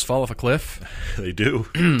luxury cars fall off a cliff? They do.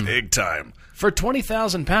 Big time. For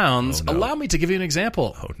 £20,000, allow me to give you an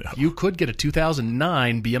example. Oh, no. You could get a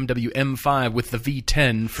 2009 BMW M5 with the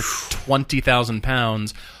V10 for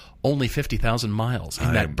 £20,000, only 50,000 miles.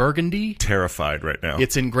 And that burgundy, terrified right now.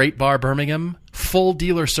 It's in Great Bar, Birmingham. Full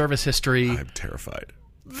dealer service history. I'm terrified.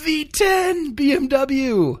 V10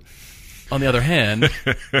 BMW. On the other hand,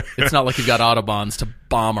 it's not like you've got Autobahns to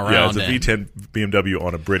bomb around in. Yeah, it's a V10 BMW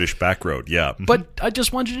on a British back road, yeah. But I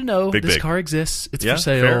just want you to know this car exists. It's for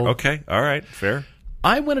sale. Fair. Okay, all right, fair.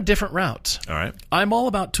 I went a different route. All right. I'm all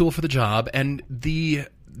about tool for the job, and the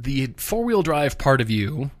four-wheel drive part of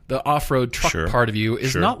you, the off-road truck part of you,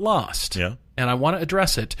 is not lost. Yeah. And I want to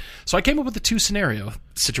address it. So I came up with a 2-scenario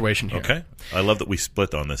situation here. Okay. I love that we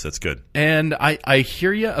split on this. That's good. And I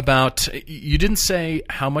hear you about, you didn't say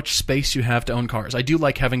how much space you have to own cars. I do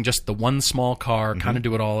like having just the one small car, kind of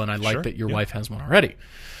do it all, and I like that your wife has one already.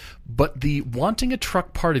 But the wanting a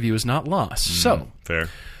truck part of you is not lost. So, fair.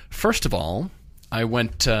 First of all, I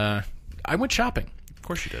went shopping. Of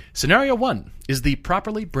course you did. Scenario 1 is the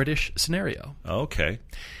properly British scenario. Okay.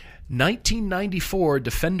 1994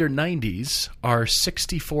 Defender 90s are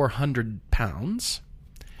 6,400 pounds.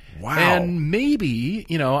 Wow. And maybe,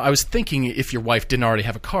 I was thinking if your wife didn't already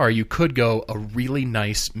have a car, you could go a really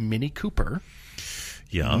nice Mini Cooper.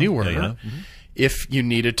 Yeah. Newer. Yeah, yeah. Mm-hmm. If you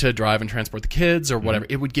needed to drive and transport the kids or whatever,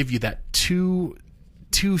 it would give you that two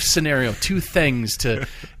things to,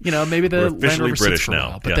 maybe the Land Rover sits for a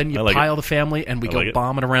while. But then you pile the family and we go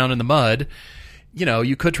bombing around in the mud.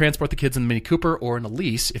 you could transport the kids in the Mini Cooper or in a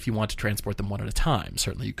lease if you want to transport them one at a time.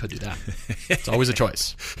 Certainly you could do that. It's always a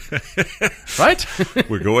choice. Right?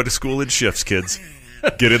 We're going to school in shifts, kids.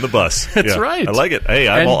 Get in the bus. That's right. I like it. Hey,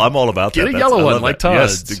 I'm all about that. Get a yellow one like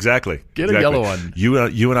Todd's. Yes, exactly. Get a yellow one. You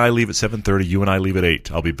and I leave at 7:30. You and I leave at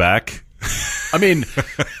 8. I'll be back. I mean,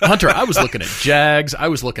 Hunter, I was looking at Jags. I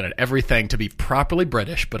was looking at everything to be properly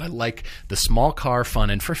British, but I like the small car fun.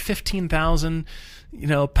 And for 15,000,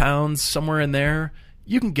 pounds, somewhere in there,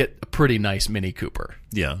 you can get a pretty nice Mini Cooper.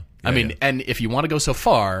 Yeah. I mean, and if you want to go so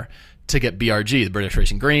far, to get BRG, the British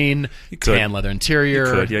Racing Green, tan leather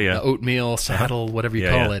interior, the oatmeal saddle, whatever you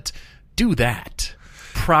call it, do that.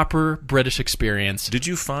 Proper British experience. Did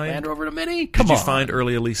you find Land Rover to Mini? Did you find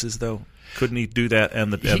early Elises though? Couldn't he do that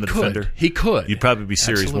and the Defender? He could. You'd probably be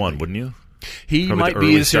Series 1, wouldn't you? He Probably might the be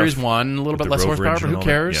early a Series stuff 1, a little bit with less the Rover horsepower, but engine who and all that.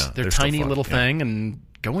 cares? Yeah, they're they're still tiny fun. little Yeah. thing, and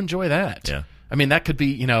go enjoy that. Yeah. I mean, that could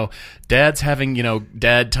be, Dad's having,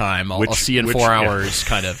 dad time. I'll see you in 4 hours,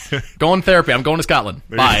 kind of. Going therapy. I'm going to Scotland.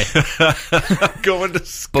 Bye. I'm going to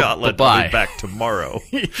Scotland. Bye. I'll be back tomorrow.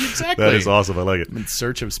 Exactly. That is awesome. I like it. I'm in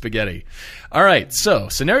search of spaghetti. All right. So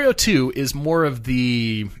scenario 2 is more of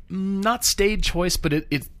the not stage choice, but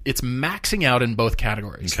it's maxing out in both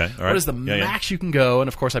categories. Okay. All right. What is the max you can go? And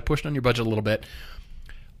of course, I pushed on your budget a little bit.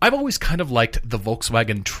 I've always kind of liked the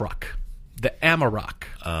Volkswagen truck. The Amarok.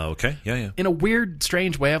 Okay. Yeah. In a weird,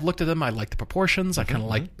 strange way, I've looked at them. I like the proportions. I kind of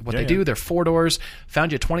like what they do. They're 4 doors.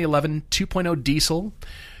 Found you a 2011 2.0 diesel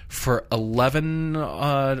for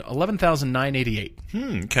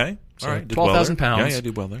 $11,988. Okay. So all right. 12,000 pounds. Yeah,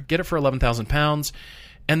 did well there. Get it for 11,000 pounds.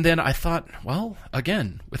 And then I thought, well,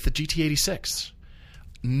 again, with the GT86,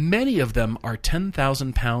 many of them are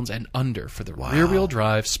 10,000 pounds and under for the rear-wheel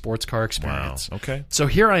drive sports car experience. Wow. Okay. So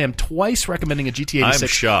here I am twice recommending a GT86 I'm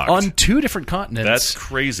shocked. on 2 different continents. That's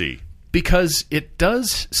crazy. Because it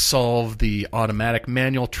does solve the automatic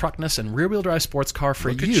manual truckness and rear-wheel drive sports car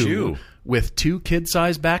for Look at you. with 2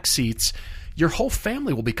 kid-sized back seats. Your whole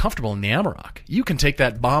family will be comfortable in the Amarok. You can take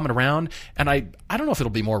that bombing around, and I don't know if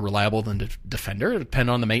it'll be more reliable than the Defender. It'll depend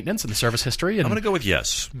on the maintenance and the service history. And, I'm going to go with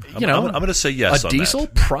yes. I'm I'm going to say yes a on diesel,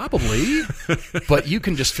 that. probably, but you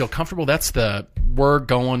can just feel comfortable. That's we're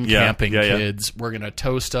going camping, yeah. kids. We're going to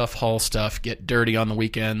tow stuff, haul stuff, get dirty on the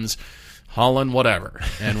weekends, hauling whatever,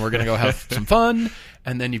 and we're going to go have some fun.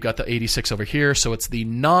 And then you've got the 86 over here, so it's the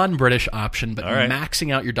non-British option, but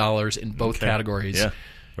maxing out your dollars in both categories. Yeah.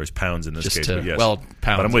 Or pounds in this case. But yes. pounds.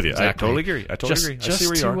 But I'm with you. Exactly. I totally agree. I see Just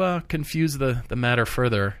where you are. to confuse the matter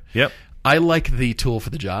further. Yep. I like the tool for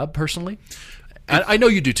the job personally. I know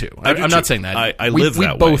you do too. I'm too. not saying that. I live that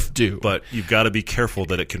way. We both do. But you've got to be careful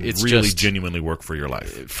that it can genuinely work for your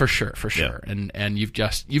life. For sure. Yeah. And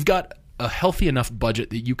you've got a healthy enough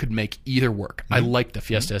budget that you could make either work. I like the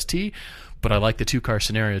Fiesta ST, but I like the 2-car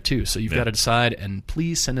scenario too. So you've got to decide, and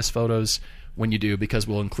please send us photos when you do, because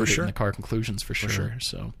we'll include it in the car conclusions for sure.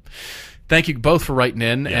 So thank you both for writing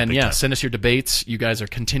in. And send us your debates. You guys are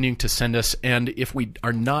continuing to send us. And if we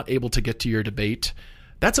are not able to get to your debate,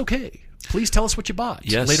 that's okay. Please tell us what you bought.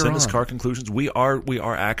 Yes, later send on. us car conclusions. We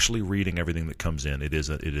are actually reading everything that comes in. It is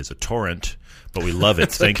a torrent, but we love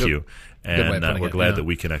it. Thank you. And we're glad that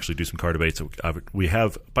we can actually do some car debates. We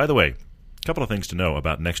have, by the way, a couple of things to know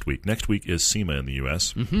about next week. Next week is SEMA in the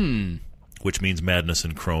U.S., which means madness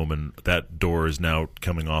and chrome, and that door is now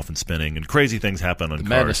coming off and spinning, and crazy things happen on cars.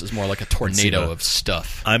 Madness is more like a tornado of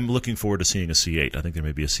stuff. I'm looking forward to seeing a C8. I think there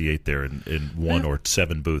may be a C8 there in 1 or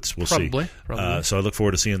 7 booths. We'll see. Probably. So I look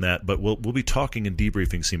forward to seeing that. But we'll be talking and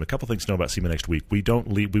debriefing SEMA. A couple things to know about SEMA next week. We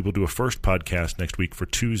will do a first podcast next week for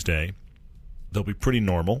Tuesday. They'll be pretty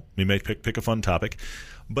normal. We may pick a fun topic.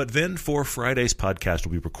 But then for Friday's podcast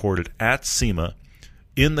will be recorded at SEMA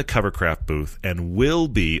in the Covercraft booth and will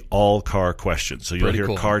be all car questions. So you'll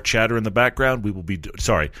hear car chatter in the background. We will be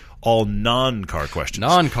all non-car questions.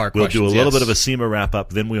 We'll do a little bit of a SEMA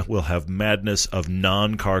wrap-up. Then we'll have madness of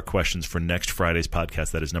non-car questions for next Friday's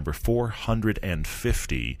podcast. That is number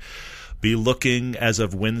 450. Be looking as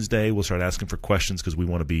of Wednesday. We'll start asking for questions because we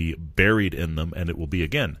want to be buried in them, and it will be,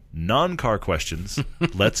 again, non-car questions.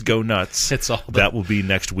 Let's go nuts. That will be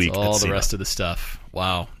next week. All the rest of the stuff.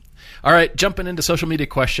 Wow. All right, jumping into social media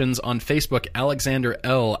questions. On Facebook, Alexander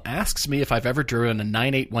L. asks me if I've ever driven a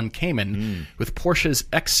 981 Cayman with Porsche's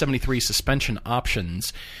X73 suspension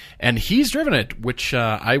options. And he's driven it, which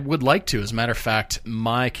I would like to. As a matter of fact,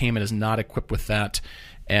 my Cayman is not equipped with that.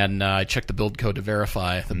 And I checked the build code to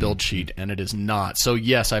verify the build sheet, and it is not. So,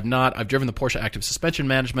 yes, I've not. I've driven the Porsche Active Suspension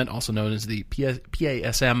Management, also known as the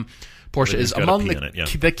PASM. Porsche is among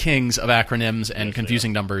the kings of acronyms and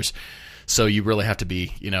confusing numbers. So you really have to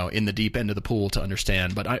be, in the deep end of the pool to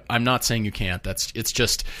understand. But I'm not saying you can't. It's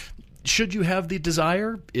just should you have the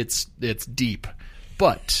desire, it's deep.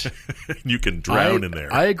 But you can drown in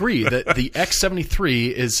there. I agree that the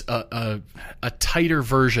X73 is a tighter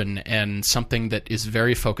version and something that is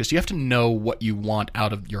very focused. You have to know what you want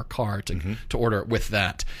out of your car to order it with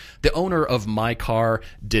that. The owner of my car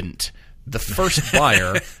didn't. The first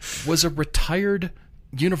buyer was a retired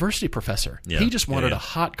university professor. Yeah. He just wanted a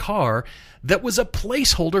hot car that was a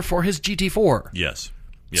placeholder for his GT4. Yes.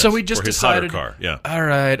 So we just decided, car. Yeah. All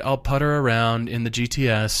right, I'll putter around in the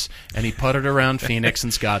GTS, and he puttered around Phoenix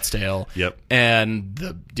and Scottsdale. Yep. And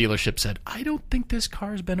the dealership said, I don't think this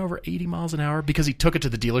car's been over 80 miles an hour, because he took it to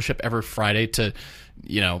the dealership every Friday to,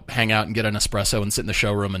 hang out and get an espresso and sit in the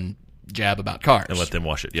showroom and jab about cars. And let them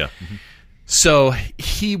wash it, yeah. Mm-hmm. So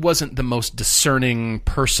he wasn't the most discerning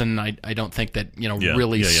person. I don't think that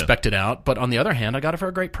really spec'd it out. But on the other hand, I got it for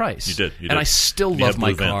a great price. You did. And I still love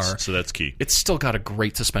my car. Vents, so that's key. It's still got a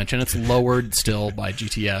great suspension. It's lowered still by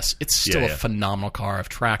GTS. It's still a phenomenal car. I've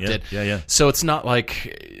tracked it. Yeah. So it's not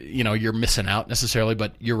like you're missing out necessarily.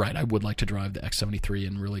 But you're right. I would like to drive the X73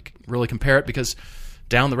 and really compare it, because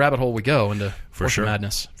down the rabbit hole we go into Porsche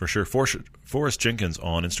madness. For sure. Forrest Jenkins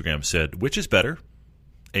on Instagram said, which is better?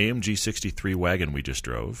 AMG 63 wagon we just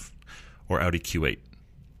drove, or Audi Q8?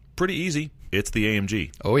 Pretty easy. It's the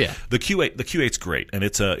AMG. Oh yeah. The Q8's great, and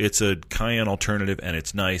it's a Cayenne alternative, and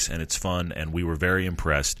it's nice and it's fun, and we were very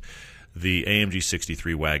impressed. The AMG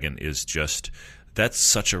 63 wagon is that's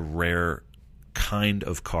such a rare kind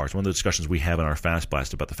of car. It's one of the discussions we have in our Fast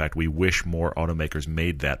Blast about the fact we wish more automakers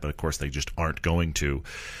made that, but of course they just aren't going to.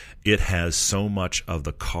 It has so much of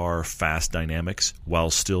the car fast dynamics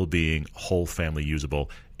while still being whole family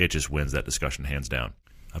usable. It just wins that discussion hands down.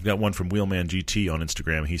 I've got one from Wheelman GT on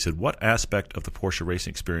Instagram. He said, what aspect of the Porsche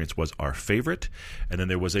racing experience was our favorite? And then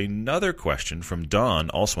there was another question from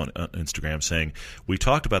Don, also on Instagram, saying, we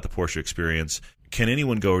talked about the Porsche experience. Can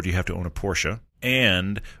anyone go, or do you have to own a Porsche?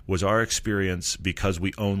 And was our experience because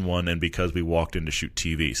we own one and because we walked in to shoot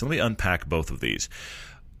TV? So let me unpack both of these.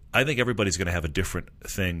 I think everybody's going to have a different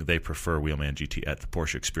thing they prefer, Wheelman GT, at the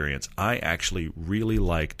Porsche experience. I actually really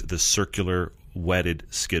liked the circular wetted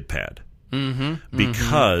skid pad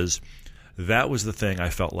because that was the thing I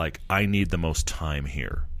felt like I need the most time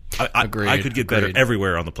here. I could get better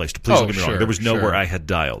everywhere on the place. Please don't get me wrong. There was nowhere I had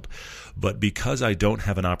dialed. But because I don't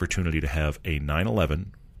have an opportunity to have a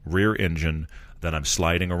 911 rear engine that I'm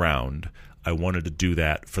sliding around, I wanted to do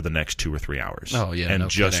that for the next 2 or 3 hours. Oh, yeah, and no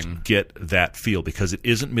just kidding. Get that feel, because it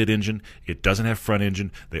isn't mid-engine. It doesn't have front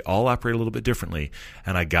engine. They all operate a little bit differently.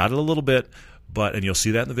 And I got it a little bit, and you'll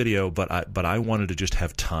see that in the video, but I wanted to just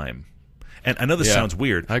have time. And I know this sounds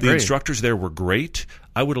weird. I agree. The instructors there were great.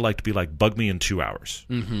 I would have liked to be like, bug me in 2 hours.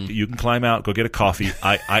 Mm-hmm. You can climb out, go get a coffee.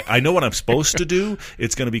 I know what I'm supposed to do.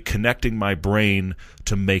 It's going to be connecting my brain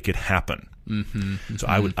to make it happen. Mm-hmm. So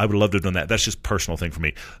I would love to have done that. That's just a personal thing for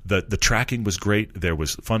me. The tracking was great. There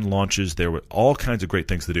was fun launches. There were all kinds of great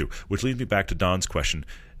things to do, which leads me back to Don's question.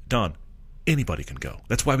 Don, anybody can go.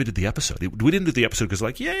 That's why we did the episode. We didn't do the episode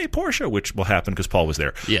because yay, Porsche, which will happen because Paul was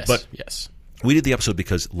there. Yes, but yes. We did the episode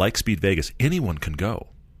because, like Speed Vegas, anyone can go.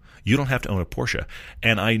 You don't have to own a Porsche.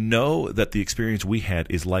 And I know that the experience we had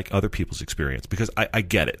is like other people's experience, because I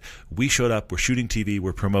get it. We showed up, we're shooting TV,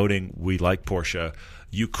 we're promoting, we like Porsche.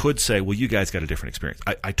 You could say, well, you guys got a different experience.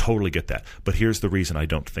 I totally get that. But here's the reason I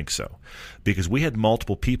don't think so. Because we had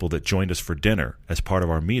multiple people that joined us for dinner as part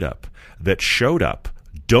of our meetup that showed up,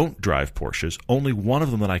 don't drive Porsches. Only one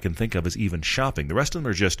of them that I can think of is even shopping. The rest of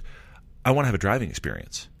them are just, I want to have a driving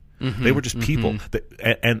experience. Mm-hmm, they were just people,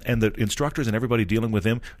 and the instructors and everybody dealing with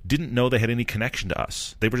them didn't know they had any connection to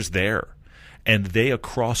us. They were just there. And they,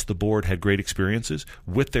 across the board, had great experiences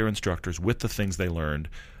with their instructors, with the things they learned.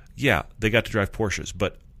 Yeah, they got to drive Porsches,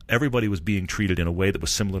 but everybody was being treated in a way that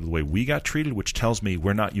was similar to the way we got treated, which tells me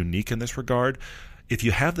we're not unique in this regard. If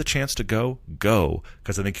you have the chance to go,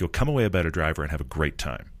 because I think you'll come away a better driver and have a great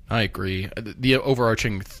time. I agree. The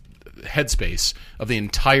overarching headspace of the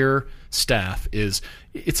entire staff is,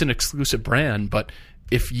 it's an exclusive brand, but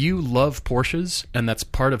if you love Porsches and that's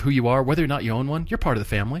part of who you are, whether or not you own one, you're part of the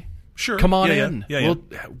family. Sure. Come on in. Yeah. Well,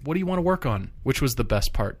 what do you want to work on? Which was the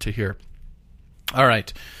best part to hear. All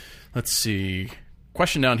right. Let's see.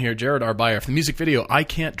 Question down here, Jared R. Buyer. For the music video, I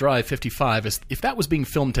Can't Drive 55, if that was being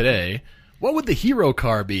filmed today, what would the hero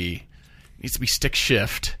car be? It needs to be stick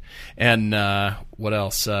shift. And what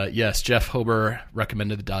else? Yes, Jeff Hober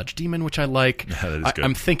recommended the Dodge Demon, which I like. Yeah, that is good.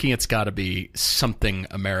 I'm thinking it's got to be something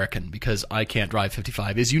American, because I Can't Drive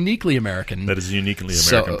 55 is uniquely American. That is a uniquely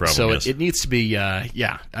American problem, So yes. it needs to be,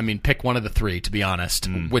 pick one of the three, to be honest.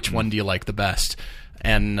 Which one do you like the best?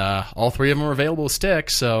 And all three of them are available with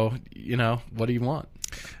sticks, so, what do you want?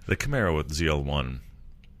 The Camaro with ZL1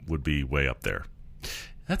 would be way up there.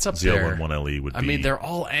 That's up there. ZL11LE would be. I mean, they're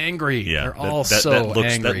all angry. Yeah, they're all so angry.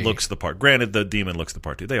 angry. That looks the part. Granted, the Demon looks the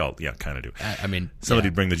part too. They all, kind of do. I mean,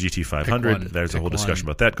 somebody bring the GT500. There's a whole discussion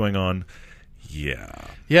about that going on.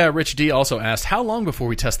 Yeah, Rich D also asked, how long before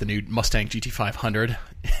we test the new Mustang GT500?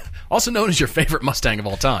 Also known as your favorite Mustang of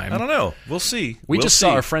all time. I don't know. We'll see. We just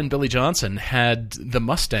saw our friend Billy Johnson had the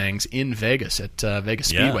Mustangs in Vegas at Vegas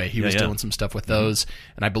Speedway. He was doing some stuff with those,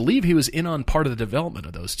 and I believe he was in on part of the development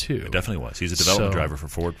of those too. It definitely was. He's a development driver for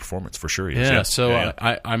Ford Performance, for sure. He is.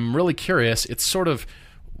 I'm really curious. It's sort of,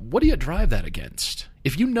 what do you drive that against?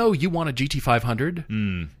 If you know you want a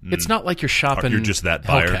GT500, it's not like you're shopping. You're just that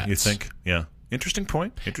buyer, Hellcats. you think? Yeah. Interesting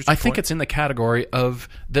point. I think it's in the category of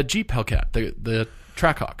the Jeep Hellcat, the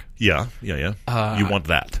Trackhawk. Yeah. You want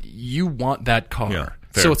that. You want that car. Yeah,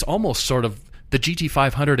 so it's almost sort of the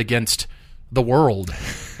GT500 against the world,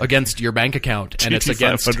 against your bank account, and it's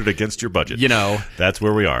against GT500 against your budget. That's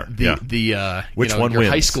where we are. Which one wins?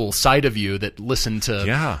 High school side of you that listened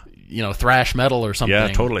to thrash metal or something. Yeah,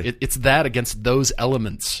 totally. It's that against those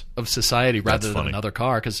elements of society rather than another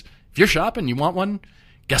car. Because if you're shopping, you want one.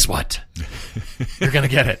 Guess what? You're going to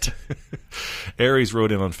get it. Aries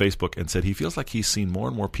wrote in on Facebook and said he feels like he's seen more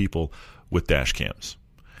and more people with dash cams.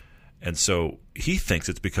 And so he thinks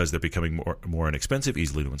it's because they're becoming more inexpensive,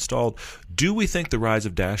 easily to install. Do we think the rise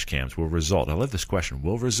of dash cams will result, I love this question,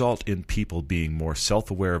 will result in people being more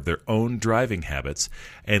self-aware of their own driving habits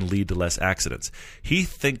and lead to less accidents? He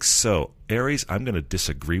thinks so. Aries, I'm going to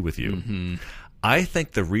disagree with you. Mm-hmm. I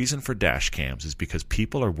think the reason for dash cams is because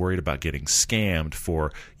people are worried about getting scammed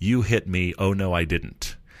for, you hit me, oh no I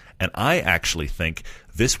didn't. And I actually think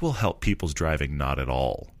this will help people's driving not at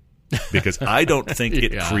all. Because I don't think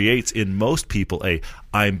it creates in most people a,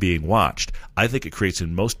 I'm being watched. I think it creates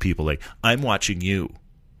in most people a, I'm watching you.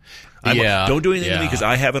 Don't do anything to me because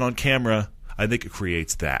I have it on camera. I think it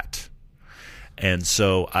creates that. And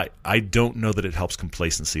so I don't know that it helps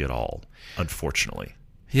complacency at all, unfortunately.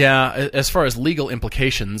 Yeah, as far as legal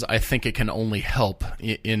implications, I think it can only help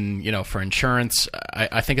in for insurance.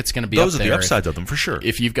 I think it's going to be those up are there. The upsides of them for sure.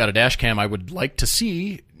 If you've got a dash cam, I would like to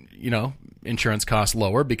see insurance costs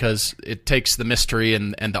lower because it takes the mystery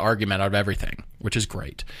and the argument out of everything, which is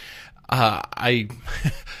great. I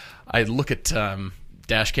look at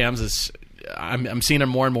dash cams as I'm seeing them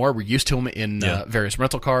more and more. We're used to them in various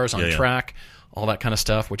rental cars on track, all that kind of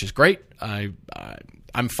stuff, which is great.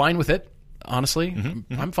 I'm fine with it. Honestly,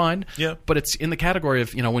 I'm fine. Yeah. But it's in the category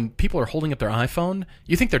of, when people are holding up their iPhone,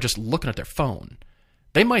 you think they're just looking at their phone.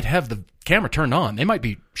 They might have the camera turned on. They might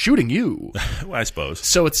be shooting you. Well, I suppose.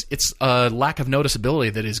 So it's a lack of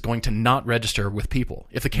noticeability that is going to not register with people.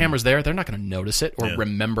 If the camera's there, they're not going to notice it or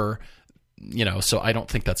remember, so I don't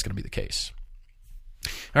think that's going to be the case.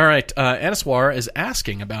 All right. Aniswar is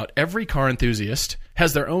asking about every car enthusiast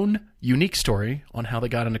has their own unique story on how they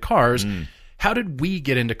got into cars. How did we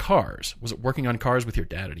get into cars? Was it working on cars with your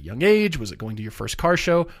dad at a young age? Was it going to your first car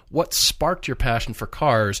show? What sparked your passion for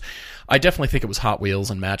cars? I definitely think it was Hot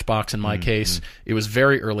Wheels and Matchbox in my case. It was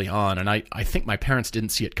very early on, and I think my parents didn't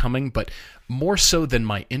see it coming, but more so than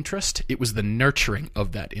my interest, it was the nurturing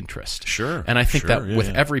of that interest. Sure. And I think that with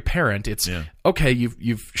every parent, it's, okay,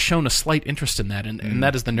 you've shown a slight interest in that, and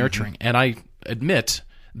that is the nurturing. And I admit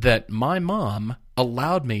that my mom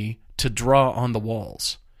allowed me to draw on the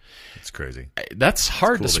walls. It's crazy. That's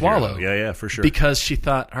hard to swallow. Yeah, for sure. Because she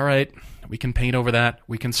thought, all right, we can paint over that.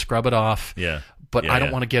 We can scrub it off. Yeah. But I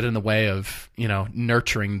don't want to get in the way of,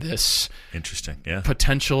 nurturing this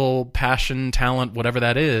potential passion, talent, whatever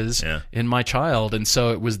that is in my child. And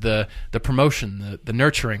so it was the promotion, the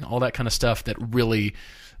nurturing, all that kind of stuff that really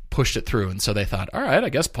pushed it through. And so they thought, all right, I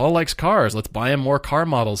guess Paul likes cars. Let's buy him more car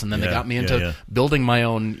models. And then they got me into building my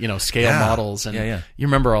own, scale models. And you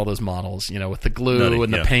remember all those models, with the glue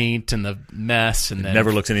and the paint and the mess. And then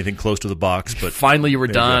never looks anything close to the box. But finally you were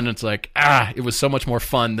done. And it's like, it was so much more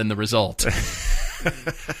fun than the result.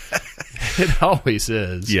 It always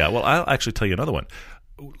is. Yeah. Well, I'll actually tell you another one.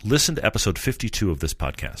 Listen to episode 52 of this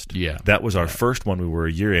podcast. Yeah. That was our first one. We were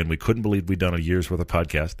a year in. We couldn't believe we'd done a year's worth of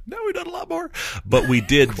podcast. Now we've done a lot more. But we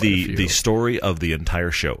did the story of the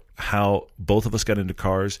entire show. How both of us got into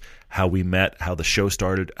cars, how we met, how the show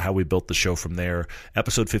started, how we built the show from there.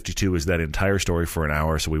 Episode 52 is that entire story for an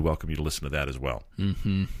hour, so we welcome you to listen to that as well.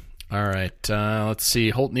 Mm-hmm. All right. Let's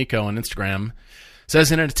see. Holt Nico on Instagram says,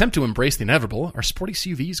 in an attempt to embrace the inevitable, are sporty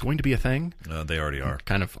CUVs going to be a thing? They already are.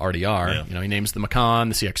 Kind of already are. Yeah. He names the Macan,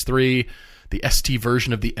 the CX-3, the ST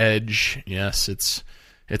version of the Edge. Yes, it's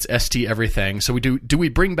ST everything. So do we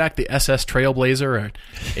bring back the SS Trailblazer or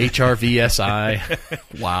HRV-SI?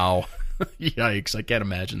 Wow. Yikes, I can't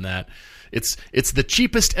imagine that. It's the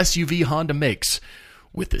cheapest SUV Honda makes.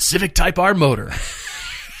 with the Civic Type R motor.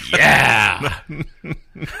 Yeah.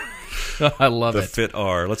 I love the it. Fit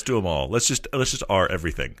R. Let's do them all. Let's just R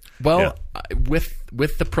everything. Well,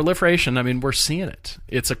 with the proliferation, I mean, we're seeing it.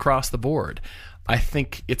 It's across the board. I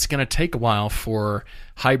think it's going to take a while for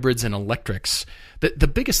hybrids and electrics. The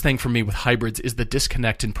biggest thing for me with hybrids is the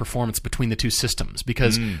disconnect in performance between the two systems.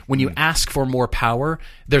 Because when you ask for more power,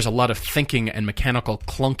 there's a lot of thinking and mechanical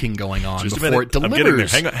clunking going on Just before it delivers. I'm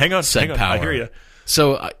getting there. Hang on. Power. I hear you.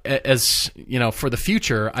 So, as you know, for the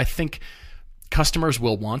future, I think customers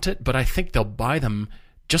will want it, but I think they'll buy them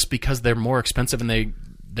just because they're more expensive and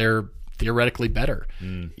they're theoretically better.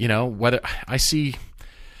 You know, whether I see,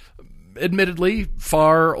 admittedly,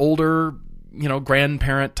 far older, you know,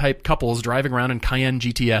 grandparent type couples driving around in Cayenne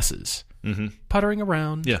GTSs, puttering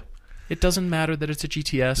around. Yeah, it doesn't matter that it's a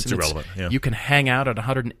GTS. It's irrelevant. You can hang out at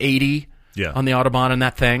 180. Yeah. On the Autobahn in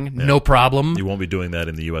that thing, no problem. You won't be doing that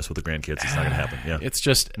in the U.S. with the grandkids. It's not going to happen. Yeah, it's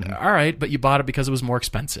just all right, but you bought it because it was more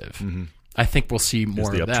expensive. I think we'll see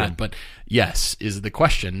more of that. But yes, is the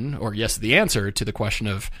question, or yes, the answer to the question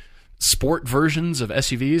of sport versions of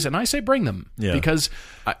SUVs, and I say bring them because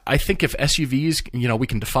I think if SUVs, you know, we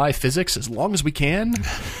can defy physics as long as we can.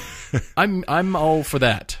 I'm all for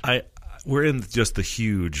that. We're in just the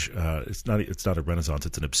huge. It's not a renaissance.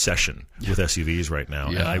 It's an obsession with SUVs right now,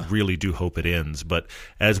 and I really do hope it ends. But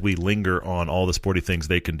as we linger on all the sporty things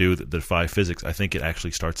they can do that defy physics, I think it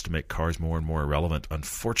actually starts to make cars more and more irrelevant.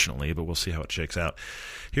 Unfortunately, but we'll see how it shakes out.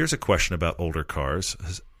 Here's a question about older cars.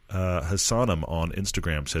 Hassanam on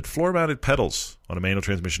Instagram said, floor-mounted pedals on a manual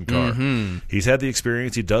transmission car. He's had the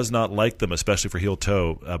experience. He does not like them, especially for heel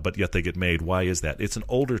toe, but yet they get made. Why is that? It's an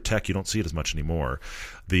older tech. You don't see it as much anymore.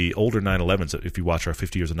 The older 911s, if you watch our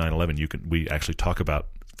 50 years of 911, we actually talk about,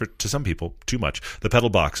 to some people, too much, the pedal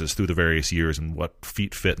boxes through the various years and what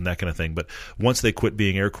feet fit and that kind of thing. But once they quit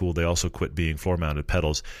being air-cooled, they also quit being floor-mounted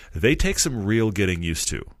pedals. They take some real getting used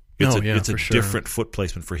to. It's a different foot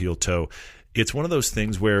placement for heel toe. It's one of those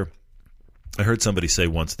things where I heard somebody say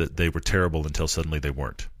once that they were terrible until suddenly they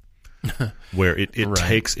weren't. Where it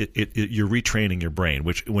takes you're retraining your brain,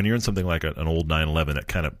 which when you're in something like an old 911, it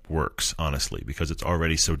kind of works, honestly, because it's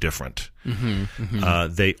already so different.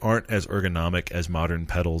 They aren't as ergonomic as modern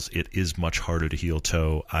pedals. It is much harder to heel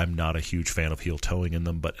toe. I'm not a huge fan of heel toeing in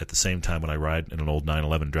them, but at the same time, when I ride in an old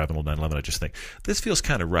 911, drive an old 911, I just think this feels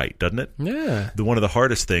kind of right, doesn't it? Yeah. One of the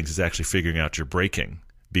hardest things is actually figuring out your braking,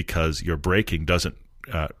 because your braking doesn't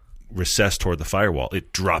recess toward the firewall.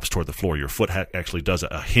 It drops toward the floor. Your foot actually does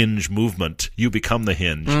a hinge movement. You become the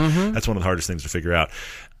hinge. That's one of the hardest things to figure out.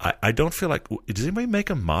 I don't feel like... Does anybody make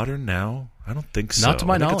them modern now? I don't think so. Not to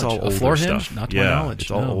my knowledge. It's all older a floor stuff. hinge? Not to my knowledge.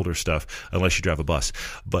 It's all older stuff, unless you drive a bus.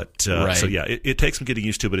 But so yeah, it takes some getting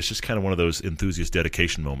used to, but it's just kind of one of those enthusiast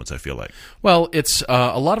dedication moments, I feel like. Well, it's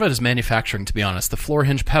a lot of it is manufacturing, to be honest. The floor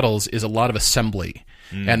hinge pedals is a lot of assembly.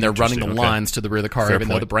 And they're running the lines to the rear of the car, even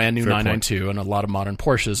though the brand new 992 and a lot of modern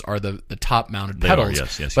Porsches are the top-mounted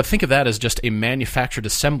pedals. Yes. But think of that as just a manufactured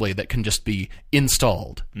assembly that can just be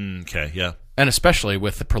installed. Okay, yeah. And especially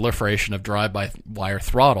with the proliferation of drive-by-wire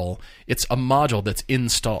throttle, it's a module that's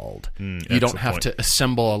installed. You don't have to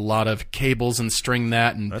assemble a lot of cables and string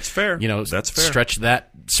that, and that's fair. That's fair. Stretch that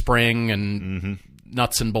spring and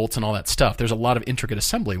nuts and bolts and all that stuff. There's a lot of intricate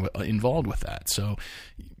assembly involved with that. So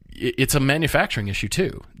it's a manufacturing issue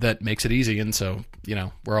too that makes it easy, and so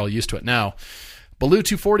we're all used to it now.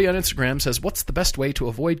 Baloo240 on Instagram says, what's the best way to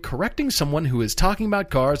avoid correcting someone who is talking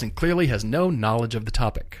about cars and clearly has no knowledge of the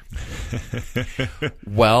topic?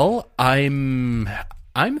 Well, I'm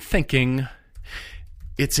thinking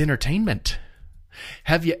it's entertainment.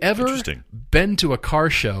 Have you ever been to a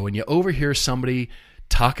car show and you overhear somebody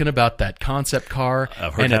talking about that concept car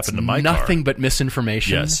and it's nothing but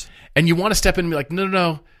misinformation? Yes. And you want to step in and be like,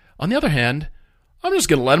 no. On the other hand, I'm just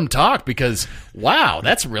going to let them talk because, wow,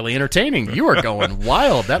 that's really entertaining. You are going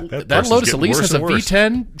wild. That Lotus Elise has a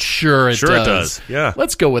V10? Sure it does. Yeah.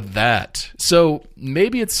 Let's go with that. So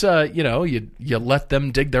maybe it's, you let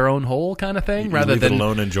them dig their own hole kind of thing. Rather than leave it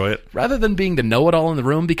alone, enjoy it. Rather than being the know-it-all in the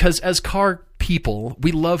room, because as car people,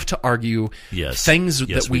 we love to argue things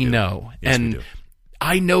that we know. Yes, and we do.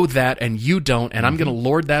 I know that and you don't, and I'm going to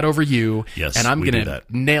lord that over you. Yes, and I'm going to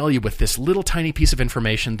nail you with this little tiny piece of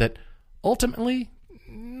information that ultimately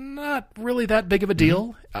not really that big of a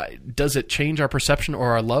deal. Does it change our perception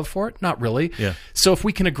or our love for it? Not really. Yeah. So if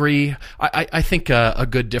we can agree, I think a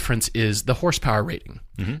good difference is the horsepower rating.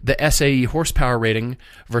 The SAE horsepower rating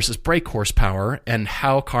versus brake horsepower and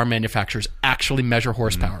how car manufacturers actually measure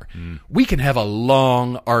horsepower. We can have a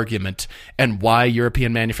long argument and why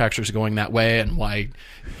European manufacturers are going that way and why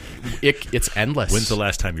it's endless. When's the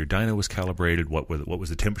last time your dyno was calibrated? What was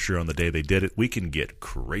the temperature on the day they did it? We can get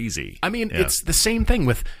crazy. I mean, it's the same thing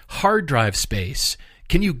with hard drive space.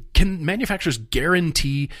 Can manufacturers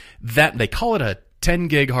guarantee that they call it a 10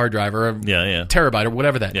 gig hard drive or a terabyte or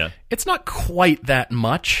whatever that? Yeah. It's not quite that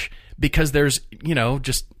much because there's,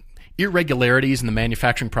 just irregularities in the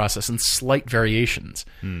manufacturing process and slight variations.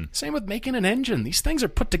 Same with making an engine. These things are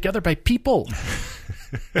put together by people.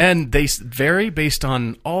 And they vary based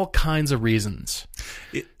on all kinds of reasons.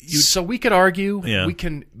 So we could argue,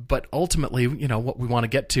 but ultimately, what we want to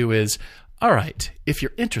get to is, all right, if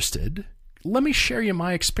you're interested, let me share you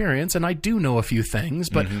my experience, and I do know a few things,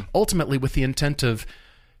 but ultimately with the intent of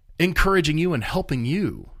encouraging you and helping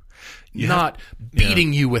you. Not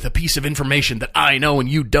beating you with a piece of information that I know and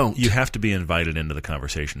you don't. You have to be invited into the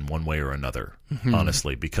conversation one way or another,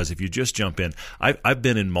 honestly, because if you just jump in, I've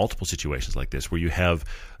been in multiple situations like this where you have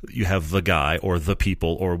the guy or the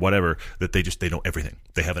people or whatever that they know everything.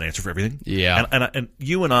 They have an answer for everything. Yeah. And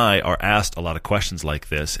you and I are asked a lot of questions like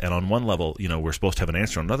this, and on one level, we're supposed to have an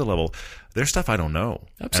answer. On another level, there's stuff I don't know.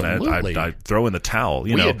 Absolutely. And I throw in the towel.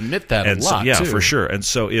 We admit that a lot, too. too. For sure. And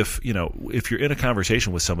so if you're in a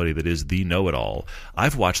conversation with somebody that is the know-it-all,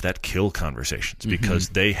 I've watched that kill conversations because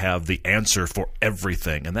they have the answer for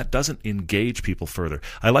everything, and that doesn't engage people further.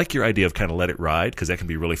 I like your idea of kind of let it ride because that can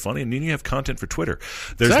be really funny, and then you have content for Twitter.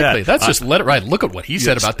 There's exactly. That. That's just let it ride. Look at what he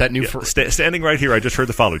said about that new... Standing right here, I just heard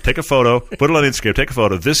the following. Take a photo, put it on Instagram, take a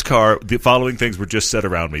photo. This car, the following things were just said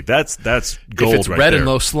around me. That's gold right there. If it's red and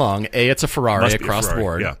low slung, it's a Ferrari across the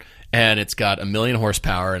board. Yeah. And it's got 1 million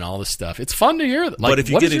horsepower and all this stuff. It's fun to hear. But if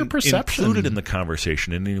you what get is your perception? Included in the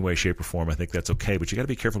conversation in any way, shape, or form, I think that's okay. But you got to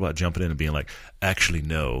be careful about jumping in and being like, actually,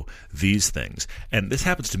 no, these things. And this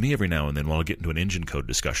happens to me every now and then while I get into an engine code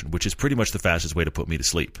discussion, which is pretty much the fastest way to put me to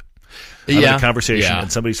sleep. I'm in a conversation and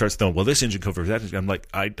somebody starts throwing, well, this engine code for that. I'm like,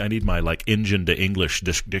 I need my engine to English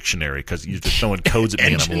dictionary because you're just throwing codes at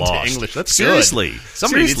me and I'm lost. To English. That's seriously. Good.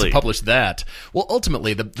 Somebody needs to publish that. Well,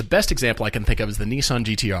 ultimately, the best example I can think of is the Nissan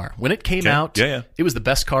GTR. When it came out, it was the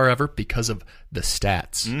best car ever because of the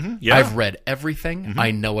stats. I've read everything.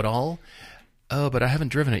 I know it all. Oh, but I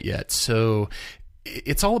haven't driven it yet. So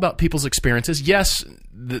it's all about people's experiences. Yes,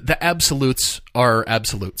 the absolutes are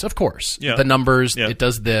absolutes, of course. Yeah. The numbers, it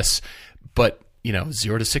does this, but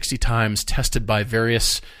 0 to 60 times tested by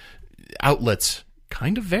various outlets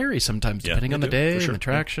kind of vary sometimes depending on the day and the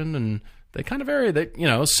traction, and they kind of vary.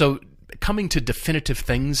 So coming to definitive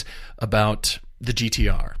things about the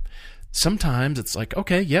GTR. Sometimes it's like,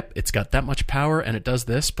 okay, it's got that much power and it does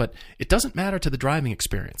this, but it doesn't matter to the driving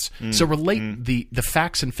experience. So relate the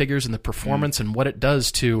facts and figures and the performance and what it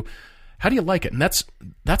does to how do you like it? And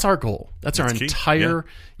that's our goal. That's our entire.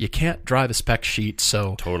 You can't drive a spec sheet,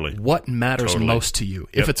 so what matters most to you?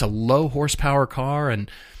 If it's a low horsepower car,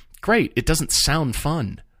 and great, it doesn't sound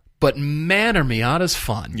fun. But man, are Miatas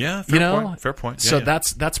fun? Yeah, fair point. So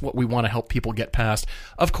that's what we want to help people get past.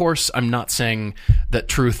 Of course, I'm not saying that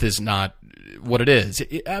truth is not what it is.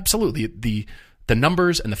 Absolutely, the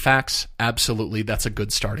numbers and the facts. Absolutely, that's a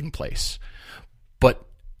good starting place. But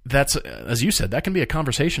that's, as you said, that can be a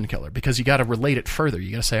conversation killer because you got to relate it further.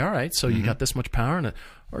 You got to say, all right, so you got this much power, and it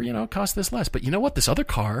costs this less. But you know what? This other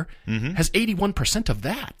car has 81% of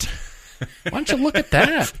that. Why don't you look at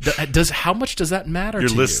that? How much does that matter to you?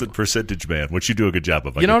 Your listed percentage, man, which you do a good job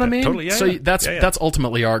of. You know what I mean? Totally, so that's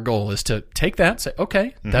ultimately our goal, is to take that, say,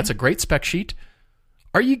 okay, that's a great spec sheet.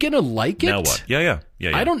 Are you going to like it? Now what? Yeah.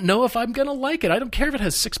 I don't know if I'm going to like it. I don't care if it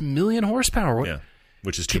has 6 million horsepower. Yeah,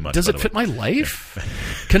 which is too much. Does it fit my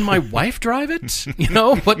life? Can my wife drive it?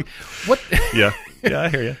 What? Yeah, I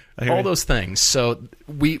hear you. All those things. So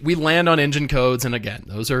we land on engine codes, and again,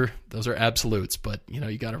 those are absolutes. But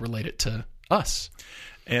you got to relate it to us.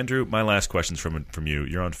 Andrew, my last question's from you.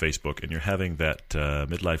 You're on Facebook, and you're having that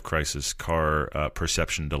midlife crisis car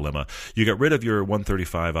perception dilemma. You got rid of your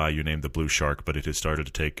 135i you named the Blue Shark, but it has started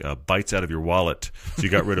to take bites out of your wallet, so you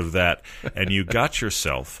got rid of that, and you got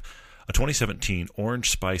yourself a 2017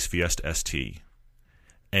 Orange Spice Fiesta ST,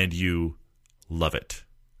 and you love it.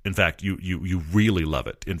 In fact, you really love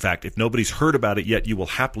it. In fact, if nobody's heard about it yet, you will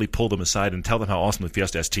happily pull them aside and tell them how awesome the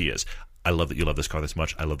Fiesta ST is. I love that you love this car this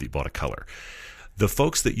much. I love that you bought a color. The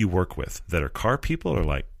folks that you work with that are car people are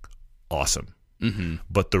like, awesome.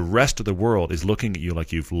 But the rest of the world is looking at you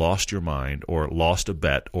like you've lost your mind or lost a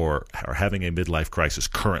bet or are having a midlife crisis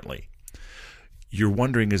currently. You're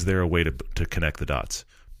wondering, is there a way to connect the dots?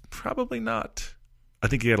 Probably not. I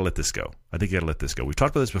think you got to let this go. We've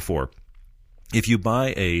talked about this before. If you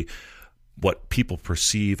buy a what people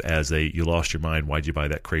perceive as you lost your mind, why'd you buy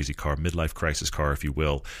that crazy car, midlife crisis car, if you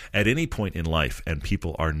will, at any point in life, and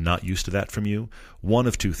people are not used to that from you, one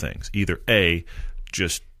of two things. Either A,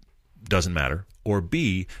 just doesn't matter, or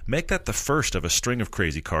B, make that the first of a string of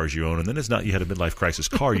crazy cars you own, and then it's not you had a midlife crisis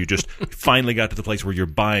car, you just finally got to the place where you're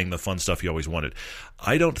buying the fun stuff you always wanted.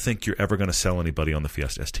 I don't think you're ever going to sell anybody on the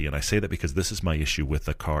Fiesta ST, and I say that because this is my issue with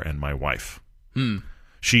the car and my wife.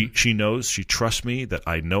 She knows, she trusts me that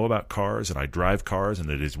I know about cars and I drive cars and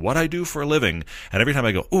it is what I do for a living, and every time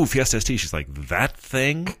I go, ooh, Fiesta ST, she's like, that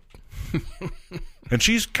thing? And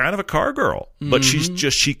she's kind of a car girl, but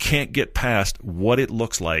she can't get past what it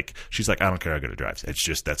looks like. She's like, I don't care how good it drives. It's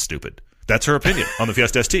just, that's stupid. That's her opinion on the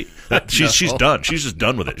Fiesta ST. She's done. She's just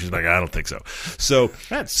done with it. She's like, I don't think so.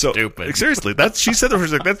 That's stupid. Seriously, she said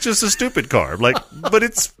that that's just a stupid car. Like, but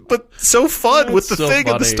so fun That's with the so thing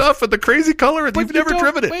funny. and the stuff and the crazy color. And you've never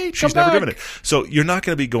driven it. Wait, She's come never back. driven it. So you're not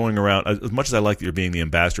going to be going around. As much as I like that you're being the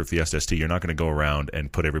ambassador of Fiesta ST, you're not going to go around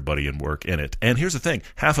and put everybody in work in it. And here's the thing: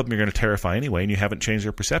 half of them you're going to terrify anyway, and you haven't changed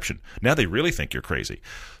their perception. Now they really think you're crazy.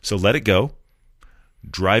 So let it go.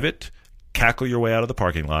 Drive it. Cackle your way out of the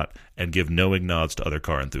parking lot and give knowing nods to other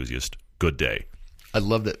car enthusiasts. Good day. I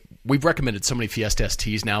love that. We've recommended so many Fiesta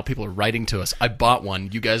STs now. People are writing to us. I bought one.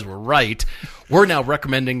 You guys were right. We're now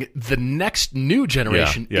recommending the next new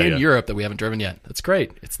generation in Europe that we haven't driven yet. That's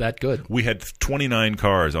great. It's that good. We had 29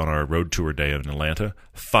 cars on our road tour day in Atlanta.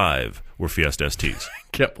 5 were Fiesta STs.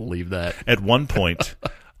 Can't believe that. At one point,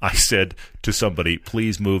 I said to somebody,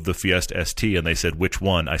 please move the Fiesta ST. And they said, which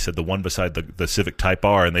one? I said, the one beside the Civic Type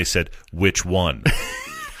R. And they said, which one?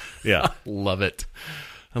 Yeah. Love it.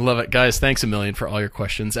 I love it. Guys, thanks a million for all your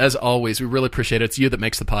questions. As always, we really appreciate it. It's you that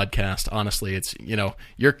makes the podcast. Honestly, it's,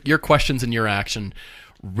 your questions and your action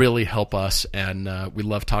really help us, and we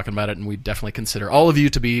love talking about it, and we definitely consider all of you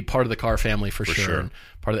to be part of the car family for sure. And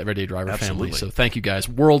part of the Everyday Driver family. So thank you guys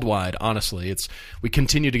worldwide. Honestly, we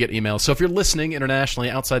continue to get emails. So if you're listening internationally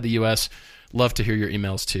outside the U.S., love to hear your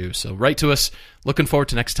emails too. So write to us. Looking forward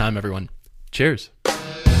to next time, everyone. Cheers.